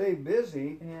 stay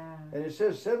busy. Yeah. And it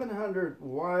says 700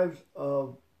 wives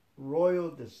of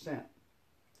royal descent.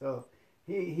 So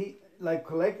he like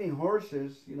collecting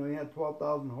horses, he had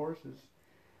 12,000 horses.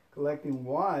 Collecting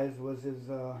wives was his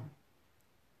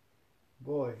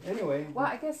boy. Anyway. Well,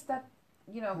 I guess that,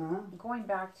 going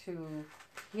back to,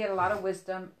 he had a lot of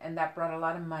wisdom, and that brought a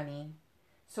lot of money.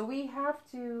 So we have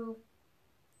to,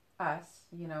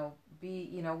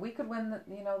 we could win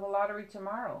the lottery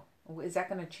tomorrow. Is that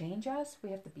going to change us?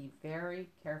 We have to be very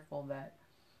careful that,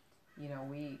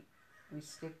 we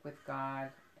stick with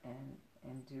God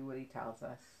and do what He tells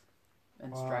us,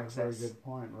 instructs us. Very good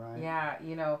point, right? Yeah,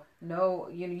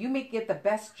 you may get the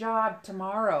best job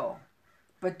tomorrow,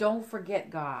 but don't forget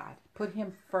God. Put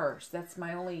Him first. That's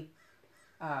my only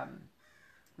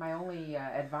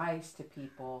advice to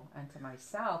people and to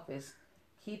myself is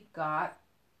keep God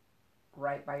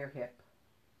right by your hip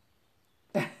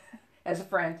as a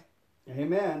friend.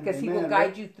 Amen. Because He will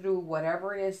guide you through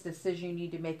whatever it is decision you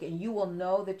need to make, and you will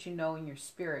know that you know in your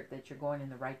spirit that you're going in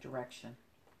the right direction.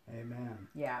 Amen.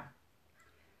 Yeah.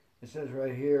 It says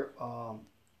right here,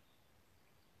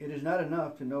 it is not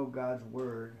enough to know God's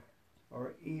word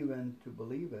or even to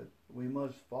believe it. We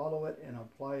must follow it and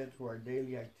apply it to our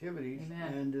daily activities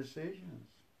and decisions.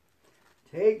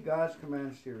 Take God's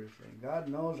commands seriously. God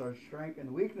knows our strengths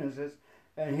and weaknesses,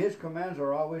 and His commands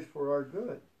are always for our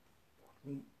good.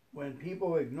 When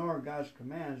people ignore God's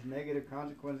commands, negative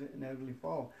consequences inevitably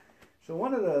follow. So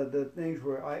one of the things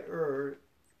where I err,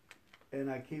 and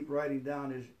I keep writing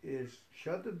down, is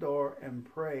shut the door and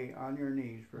pray on your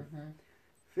knees for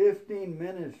 15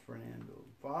 minutes, Fernando,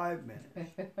 5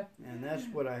 minutes. And that's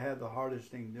what I have the hardest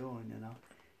thing doing,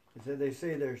 It said they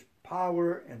say there's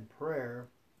power in prayer.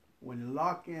 When you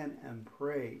lock in and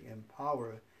pray in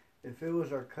power, if it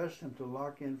was our custom to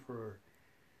lock in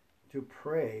to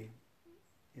pray,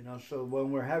 so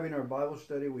when we're having our Bible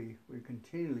study, we're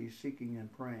continually seeking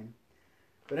and praying.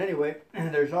 But anyway,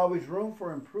 there's always room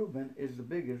for improvement is the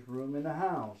biggest room in the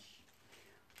house.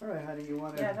 All right, honey, you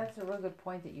want to... Yeah, that's a real good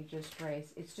point that you just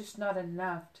raised. It's just not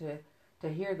enough to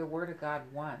hear the Word of God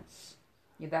once.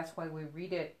 That's why we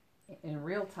read it in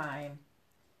real time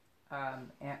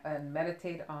and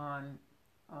meditate on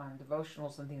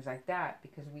devotionals and things like that,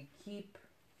 because we keep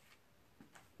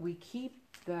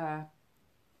the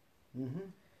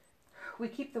we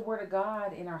keep the Word of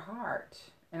God in our heart,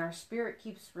 and our spirit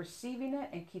keeps receiving it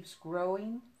and keeps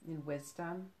growing in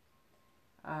wisdom.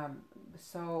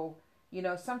 So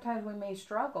sometimes we may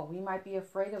struggle. We might be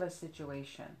afraid of a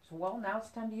situation. So, now it's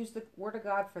time to use the Word of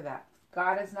God for that.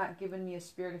 God has not given me a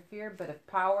spirit of fear, but of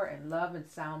power and love and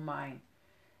sound mind.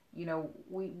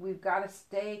 We've got to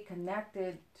stay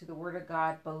connected to the Word of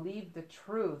God, believe the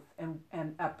truth,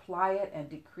 and apply it and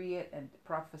decree it and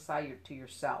prophesy to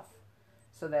yourself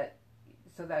so that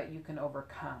you can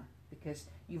overcome. Because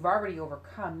you've already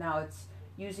overcome. Now it's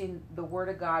using the Word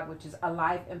of God, which is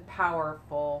alive and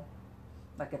powerful,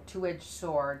 like a two-edged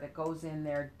sword that goes in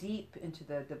there deep into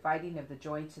the dividing of the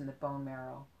joints and the bone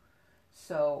marrow.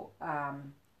 So,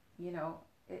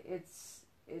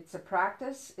 it's a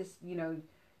practice. It's, you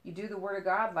do the Word of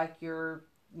God like you're,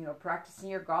 practicing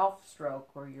your golf stroke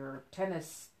or your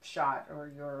tennis shot or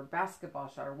your basketball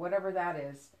shot or whatever that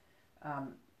is.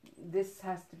 This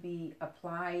has to be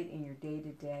applied in your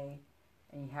day-to-day,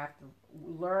 and you have to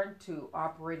learn to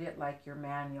operate it like your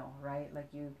manual, right?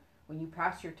 Like when you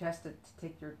pass your test to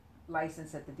take your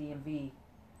license at the DMV,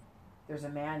 there's a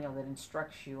manual that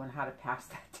instructs you on how to pass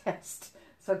that test.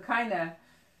 So kind of,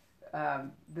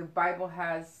 the Bible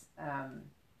has,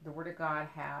 the Word of God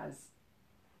has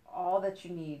all that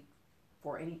you need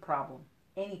for any problem.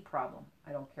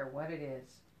 I don't care what it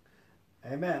is.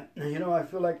 Amen. I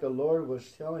feel like the Lord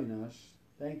was telling us,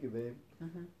 thank you, babe,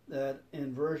 that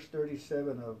in verse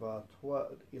 37 of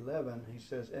 11, He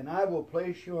says, and I will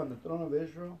place you on the throne of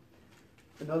Israel.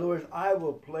 In other words, I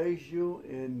will place you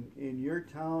in your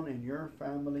town, in your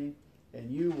family, and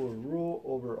you will rule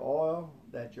over all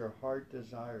that your heart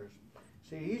desires.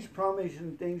 See, He's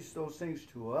promising those things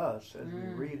to us as we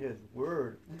read His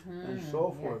Word and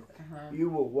so forth. Yes. You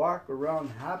will walk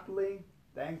around happily,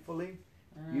 thankfully.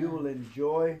 You will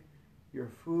enjoy your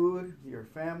food, your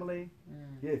family.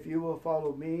 If you will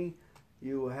follow me,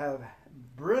 you will have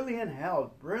brilliant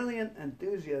health, brilliant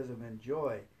enthusiasm and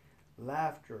joy,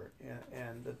 laughter,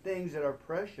 and the things that are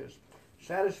precious.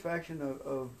 Satisfaction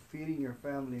of feeding your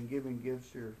family and giving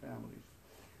gifts to your families.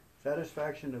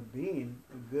 Satisfaction of being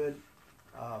a good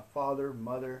father,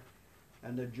 mother,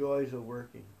 and the joys of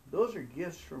working. Those are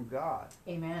gifts from God.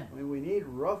 Amen. I mean, we need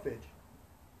roughage.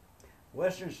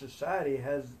 Western society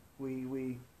has,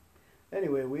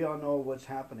 anyway, we all know what's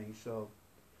happening, so.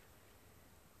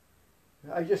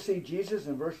 I just see Jesus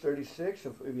in verse 36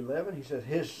 of 11. He says,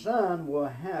 his son will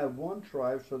have one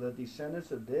tribe, so the descendants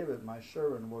of David, my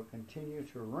servant, will continue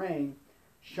to reign,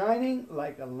 shining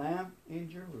like a lamp in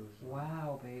Jerusalem.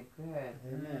 Wow, babe, good.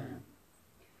 Amen.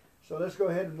 So let's go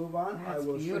ahead and move on. That's I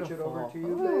will beautiful. switch it over to you,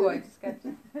 Ooh, I babe. just got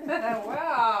you.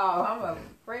 Wow, I'm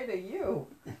afraid of you.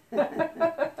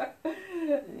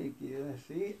 Thank you.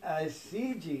 See, I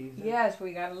see Jesus. Yes,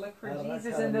 we got to look for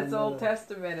Jesus in this Old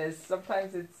Testament. Is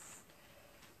sometimes it's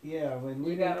Yeah, when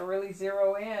we you got to really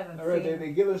zero in and all right, see.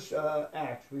 baby, give us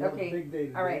Acts. We have Okay. a big day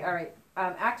today. All right.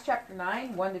 Acts chapter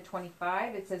 9, 1 to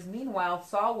 25. It says, meanwhile,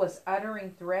 Saul was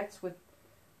uttering threats with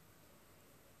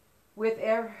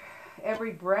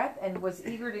every breath and was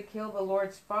eager to kill the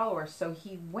Lord's followers. So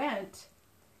he went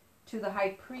to the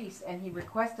high priest and he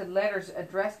requested letters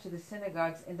addressed to the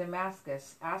synagogues in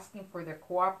Damascus, asking for their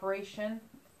cooperation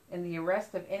in the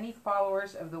arrest of any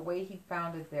followers of the way he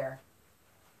founded there.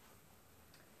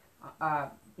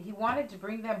 He wanted to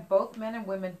bring them, both men and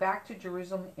women, back to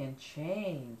Jerusalem in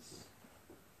chains.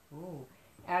 Ooh.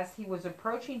 As he was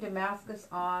approaching Damascus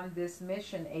on this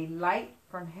mission, a light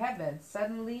from heaven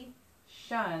suddenly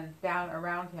shone down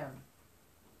around him.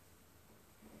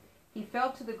 He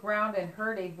fell to the ground and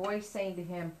heard a voice saying to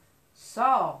him,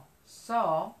 Saul,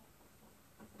 Saul,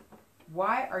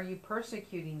 why are you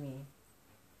persecuting me?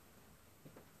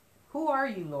 Who are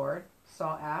you, Lord?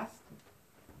 Saul asked.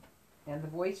 And the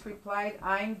voice replied,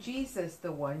 I'm Jesus,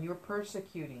 the one you're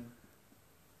persecuting.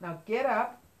 Now get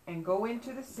up and go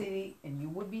into the city, and you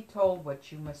will be told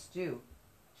what you must do.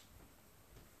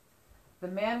 The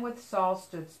men with Saul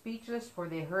stood speechless, for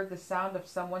they heard the sound of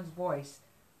someone's voice,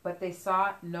 but they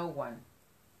saw no one.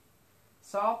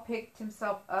 Saul picked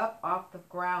himself up off the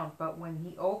ground, but when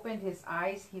he opened his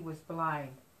eyes, he was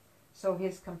blind. So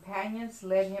his companions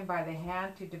led him by the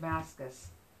hand to Damascus.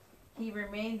 He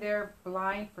remained there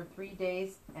blind for 3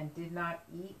 days and did not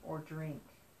eat or drink.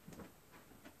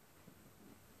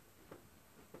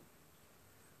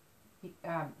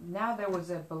 Now there was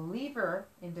a believer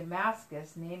in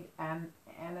Damascus named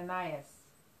Ananias.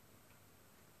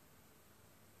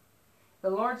 The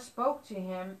Lord spoke to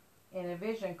him in a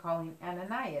vision, calling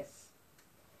Ananias.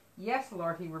 Yes,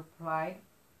 Lord, he replied.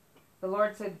 The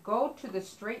Lord said, go to the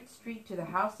straight street to the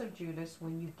house of Judas.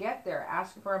 When you get there,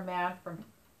 ask for a man from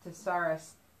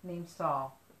Tarsus named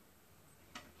Saul.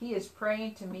 He is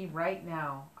praying to me right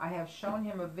now. I have shown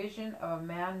him a vision of a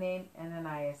man named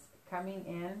Ananias coming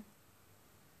in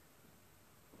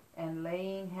and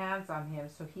laying hands on him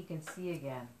so he can see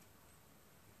again.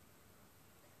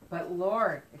 But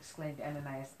Lord, exclaimed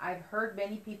Ananias, I've heard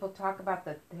many people talk about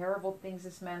the terrible things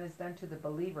this man has done to the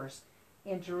believers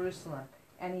in Jerusalem,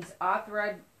 and he's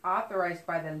authorized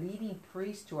by the leading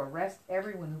priest to arrest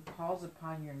everyone who calls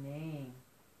upon your name.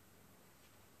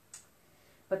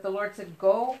 But the Lord said,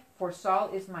 go, for Saul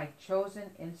is my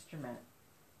chosen instrument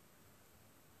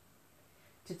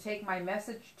to take my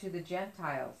message to the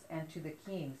Gentiles and to the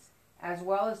kings, as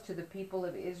well as to the people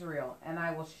of Israel, and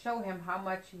I will show him how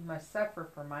much he must suffer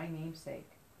for my name's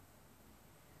sake.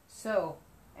 So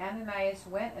Ananias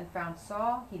went and found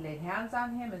Saul. He laid hands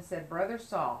on him and said, Brother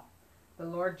Saul, the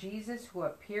Lord Jesus, who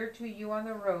appeared to you on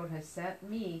the road, has sent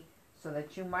me so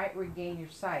that you might regain your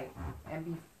sight and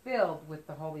be filled with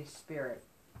the Holy Spirit.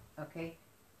 Okay?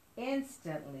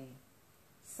 Instantly,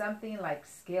 something like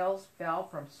scales fell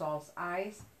from Saul's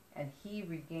eyes, and he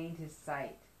regained his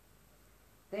sight.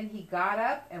 Then he got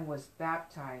up and was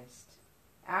baptized.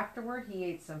 Afterward, he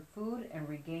ate some food and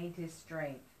regained his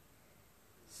strength.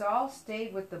 Saul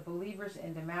stayed with the believers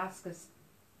in Damascus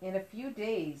for a few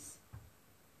days,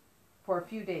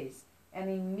 and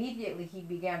immediately he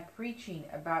began preaching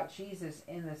about Jesus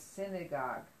in the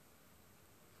synagogue,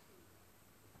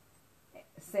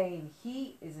 saying,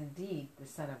 he is indeed the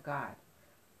Son of God.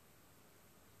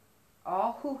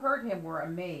 All who heard him were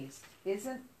amazed.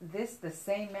 Isn't this the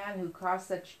same man who caused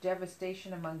such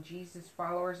devastation among Jesus'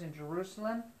 followers in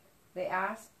Jerusalem? They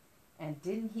asked. And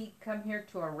didn't he come here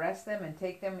to arrest them and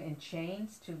take them in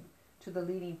chains to the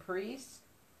leading priests?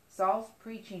 Saul's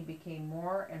preaching became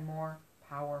more and more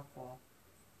powerful.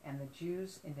 and the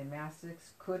Jews in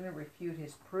Damascus couldn't refute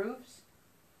his proofs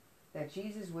that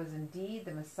Jesus was indeed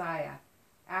the Messiah.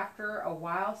 After a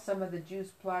while, some of the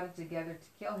Jews plotted together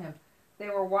to kill him. They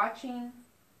were watching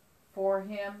for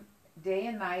him day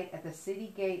and night at the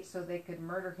city gate so they could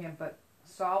murder him, but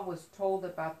Saul was told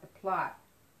about the plot.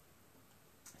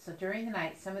 So during the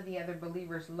night, some of the other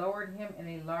believers lowered him in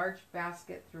a large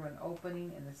basket through an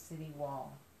opening in the city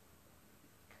wall.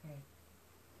 Okay.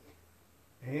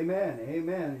 Amen,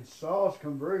 amen. Saul's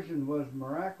conversion was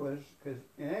miraculous,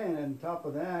 and on top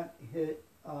of that,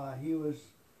 he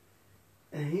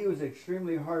was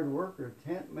extremely hard worker,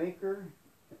 tent maker,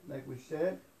 like we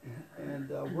said, and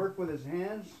worked with his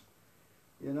hands.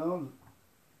 You know,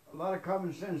 a lot of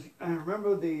common sense. I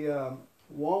remember the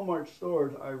Walmart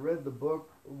stores. I read the book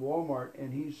Walmart,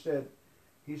 and he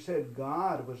said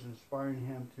God was inspiring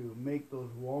him to make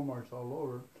those Walmarts all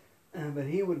over. But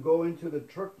he would go into the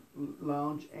truck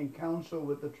lounge and counsel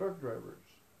with the truck drivers.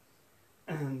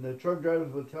 And the truck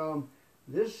drivers would tell him,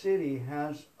 this city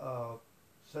has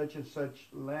such and such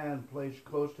land placed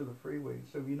close to the freeway.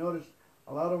 So if you notice,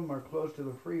 a lot of them are close to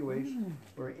the freeways.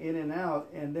 We're in and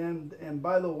out. And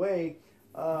by the way,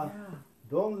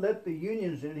 don't let the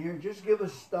unions in here. Just give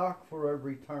us stock for our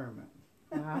retirement.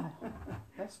 Wow.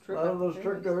 That's true. A lot of those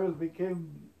truck drivers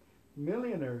became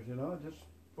millionaires, you know, just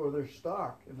for their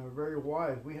stock, and they're very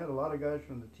wise. We had a lot of guys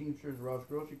from the Teamsters Ross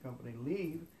Grocery Company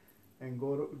leave and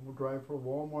go to drive for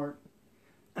Walmart.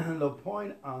 And the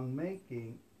point I'm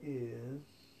making is,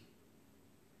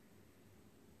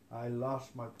 I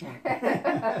lost my point.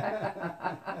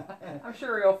 I'm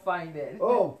sure you'll find it.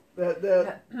 Oh,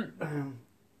 that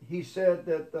he said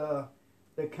that the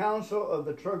council of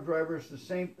the truck drivers,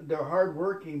 they're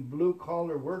hard-working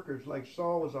blue-collar workers. Like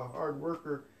Saul was a hard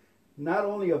worker. Not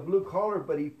only a blue collar,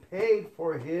 but he paid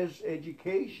for his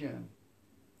education.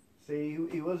 See,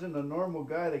 he wasn't a normal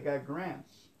guy that got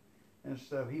grants and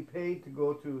stuff. He paid to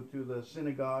go to the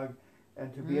synagogue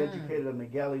and to be educated on the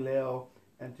Galileo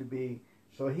and to be.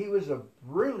 So he was a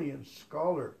brilliant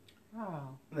scholar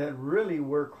that really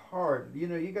worked hard. You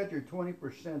know, you got your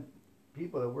 20%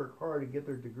 people that work hard to get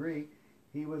their degree.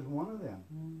 He was one of them.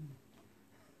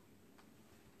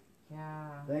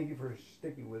 Yeah. Thank you for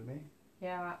sticking with me.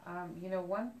 Yeah, you know,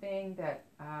 one thing that,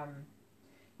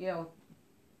 you know,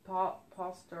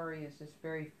 Paul's story is just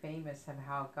very famous of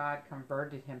how God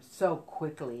converted him so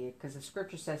quickly, because the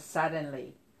scripture says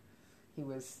suddenly he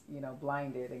was, you know,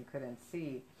 blinded and couldn't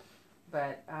see.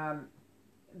 But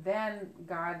then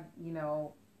God, you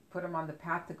know, put him on the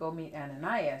path to go meet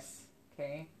Ananias,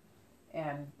 okay,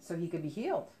 and so he could be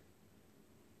healed.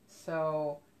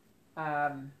 So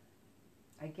I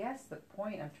guess the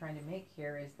point I'm trying to make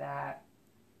here is that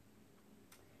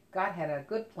God had a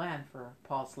good plan for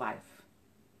Paul's life.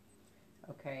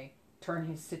 Okay, turn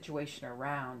his situation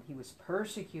around. He was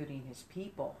persecuting his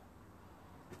people,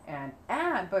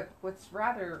 but what's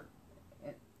rather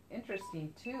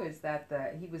interesting too is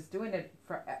that he was doing it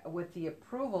with the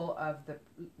approval of the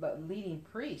leading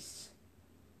priests.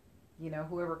 You know,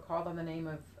 whoever called on the name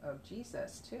of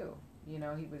Jesus too. You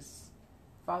know, he was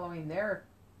following their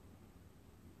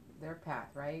path,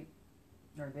 right,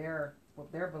 or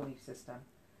their belief system.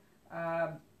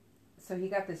 So he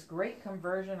got this great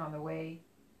conversion on the way,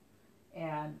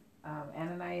 and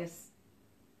Ananias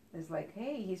is like,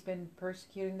 hey, he's been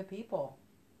persecuting the people.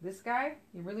 This guy,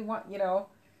 you really want, you know,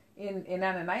 in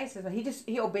Ananias,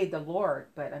 he obeyed the Lord,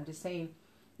 but I'm just saying,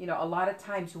 you know, a lot of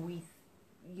times we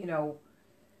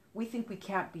think we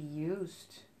can't be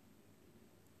used,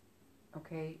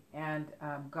 okay, and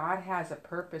God has a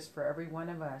purpose for every one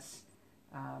of us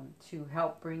to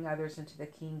help bring others into the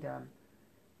kingdom.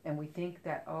 And we think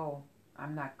that, oh,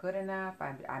 I'm not good enough.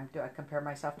 I compare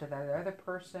myself to that other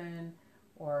person,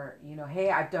 or, you know,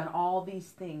 hey, I've done all these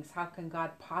things. How can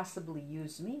God possibly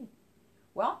use me?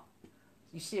 Well,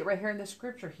 you see it right here in the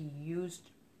scripture. He used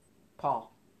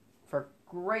Paul for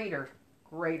greater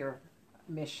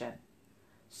mission.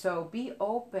 So be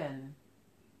open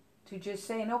to just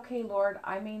saying, okay, Lord,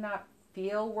 I may not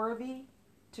feel worthy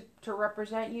to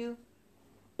represent you,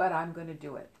 but I'm going to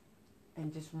do it.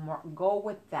 And just go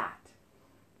with that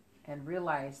and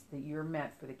realize that you're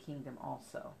meant for the kingdom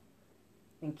also.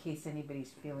 In case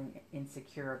anybody's feeling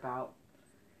insecure about,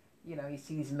 you know, you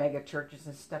see these mega churches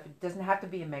and stuff. It doesn't have to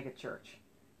be a mega church.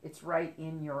 It's right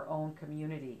in your own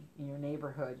community, in your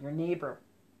neighborhood, your neighbor.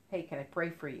 Hey, can I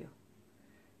pray for you?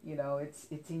 You know, it's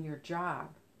in your job.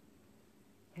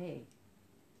 Hey,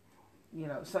 you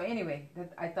know, so anyway,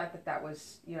 I thought that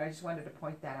was, you know, I just wanted to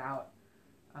point that out.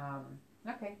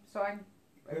 Okay, so I'm...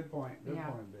 Good point, babe.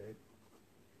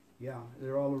 Yeah,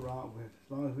 they're all around.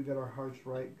 As long as we got our hearts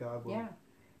right, God will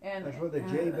And That's where the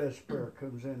Jabez prayer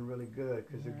comes in really good,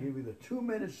 because it'll give you the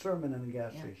 2-minute sermon in the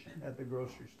gas station, at the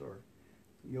grocery store.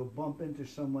 You'll bump into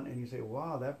someone and you say,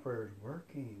 wow, that prayer is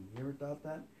working. You ever thought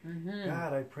that?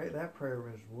 God, I pray that prayer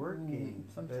is working.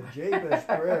 The Jabez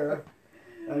prayer.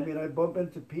 I mean, I bump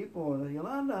into people and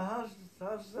Yolanda,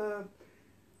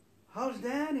 how's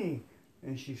Danny?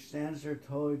 And she stands there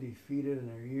totally defeated,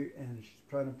 and she's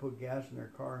trying to put gas in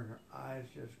her car, and her eyes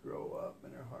just grow up,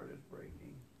 and her heart is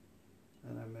breaking.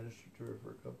 And I ministered to her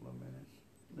for a couple of minutes.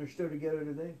 They're still together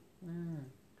today.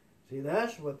 See,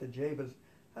 that's what the Jabez.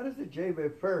 How does the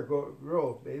Jabez prayer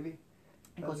grow, baby?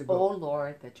 It goes, "Oh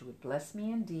Lord, that you would bless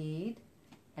me indeed,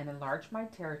 and enlarge my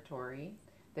territory,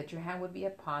 that your hand would be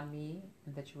upon me,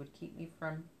 and that you would keep me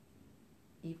from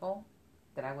evil,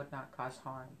 that I would not cause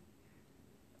harm."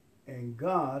 And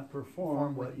God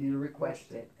performed what you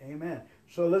requested. Amen.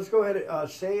 So let's go ahead and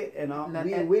say it,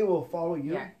 and we will follow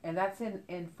you. Yeah, and that's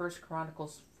in 1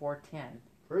 Chronicles 4:10.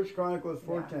 1 Chronicles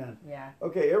 4:10. Yeah.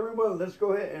 Okay, everyone, let's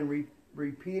go ahead and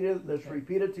repeat it. Let's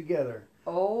repeat it together.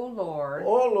 Oh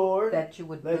Lord, that you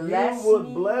would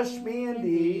bless me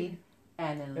indeed,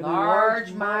 and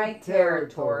enlarge my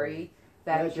territory,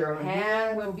 that your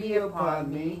hand would be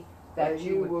upon me, that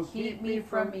you would keep me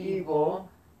from evil,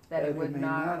 that it would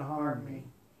not harm me.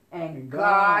 And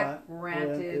God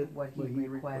granted what he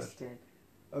requested.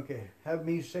 Okay, have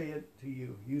me say it to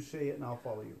you. You say it and I'll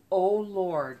follow you. Oh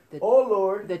Lord,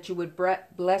 that you would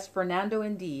bless Fernando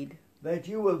indeed. That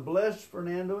you would bless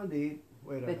Fernando indeed.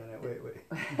 Wait a minute, wait.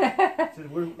 So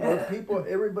we're people,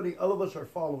 everybody, all of us are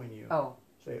following you. Oh.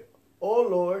 Say, oh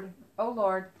Lord,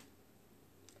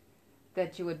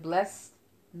 that you would bless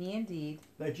me indeed.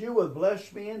 That you would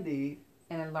bless me indeed.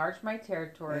 And enlarge my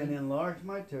territory.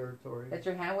 That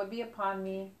your hand would be upon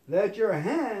me. That your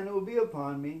hand will be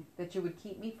upon me. That you would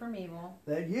keep me from evil.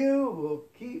 That you will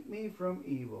keep me from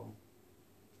evil.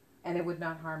 And it would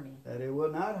not harm me. That it will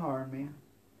not harm me.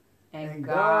 And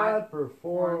God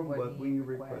performed what we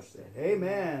requested.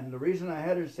 Amen. The reason I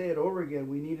had her say it over again,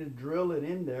 we need to drill it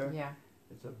in there. Yeah.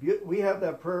 We have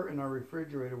that prayer in our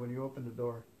refrigerator when you open the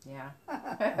door. Yeah.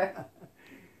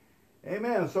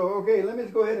 Amen. So, okay, let me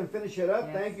go ahead and finish it up.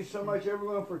 Yes. Thank you so much,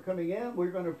 everyone, for coming in.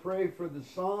 We're going to pray for the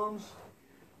Psalms.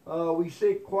 We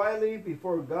sit quietly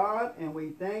before God, and we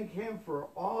thank Him for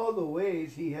all the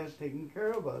ways He has taken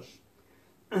care of us.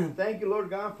 Thank you,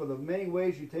 Lord God, for the many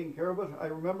ways You've taken care of us. I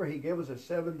remember He gave us a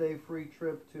 7-day free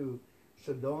trip to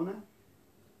Sedona.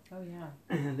 Oh, yeah.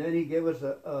 And then He gave us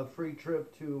a free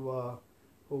trip to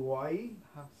Hawaii.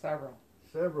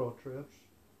 Several trips.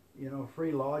 You know,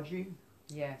 free lodging.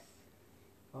 Yes.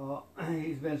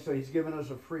 He's given us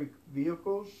a free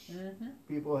vehicles.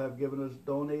 People have not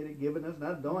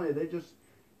donated, they just,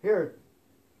 here,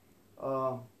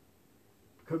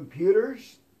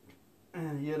 computers,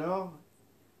 you know,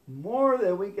 more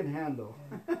than we can handle.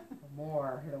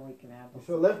 More than we can handle.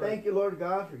 So let's thank you, Lord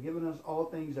God, for giving us all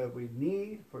things that we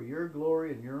need for your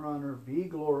glory and your honor. Be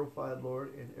glorified,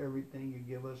 Lord, in everything you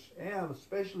give us, and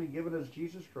especially giving us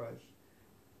Jesus Christ,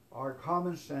 our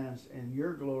common sense, and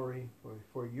your glory,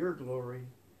 for your glory.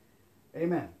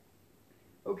 Amen.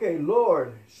 Okay,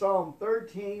 Lord, Psalm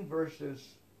 13,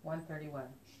 verses 131.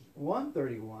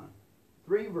 131.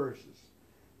 3 verses.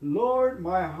 Lord,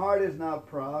 my heart is not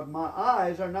proud, my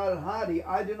eyes are not haughty.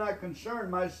 I do not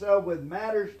concern myself with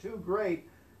matters too great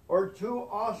or too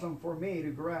awesome for me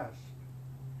to grasp.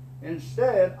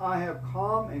 Instead, I have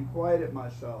calmed and quieted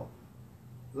myself,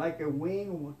 like a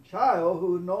weaned child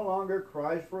who no longer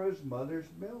cries for his mother's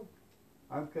milk.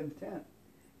 I'm content.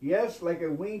 Yes, like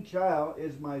a weaned child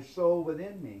is my soul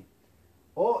within me.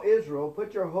 O Israel,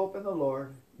 put your hope in the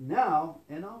Lord, now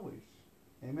and always.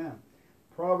 Amen.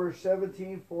 Proverbs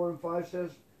 17, 4 and 5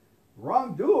 says,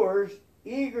 wrongdoers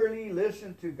eagerly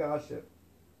listen to gossip.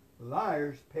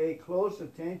 Liars pay close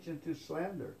attention to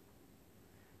slander.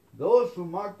 Those who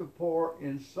mock the poor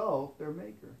insult their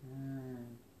maker.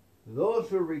 Those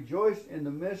who rejoice in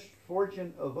the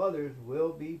misfortune of others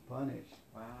will be punished.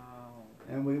 Wow.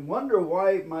 And we wonder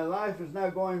why my life is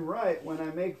not going right when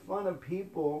I make fun of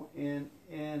people and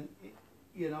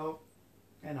you know,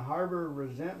 and harbor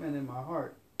resentment in my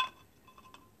heart.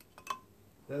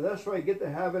 So that's why I get the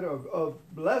habit of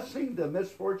blessing the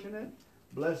misfortunate,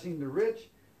 blessing the rich,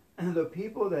 and the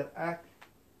people that act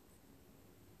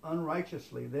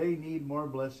unrighteously. They need more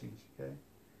blessings, okay?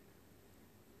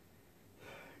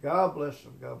 God bless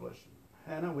them. God bless them.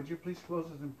 Hannah, would you please close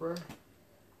us in prayer?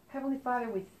 Heavenly Father,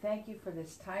 we thank you for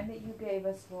this time that you gave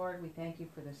us, Lord. We thank you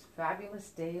for this fabulous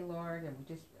day, Lord. And we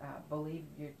just believe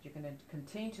you're going to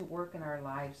continue to work in our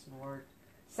lives, Lord.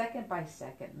 Second by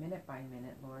second, minute by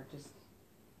minute, Lord. Just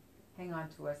hang on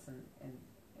to us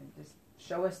and and just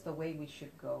show us the way we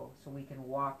should go so we can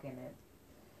walk in it.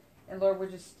 And Lord, we're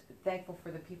just thankful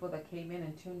for the people that came in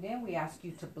and tuned in. We ask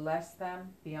you to bless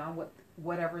them beyond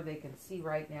whatever they can see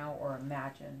right now or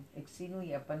imagine,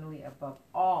 exceedingly abundantly above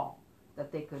all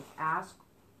that they could ask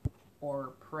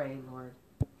or pray, Lord.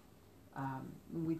 We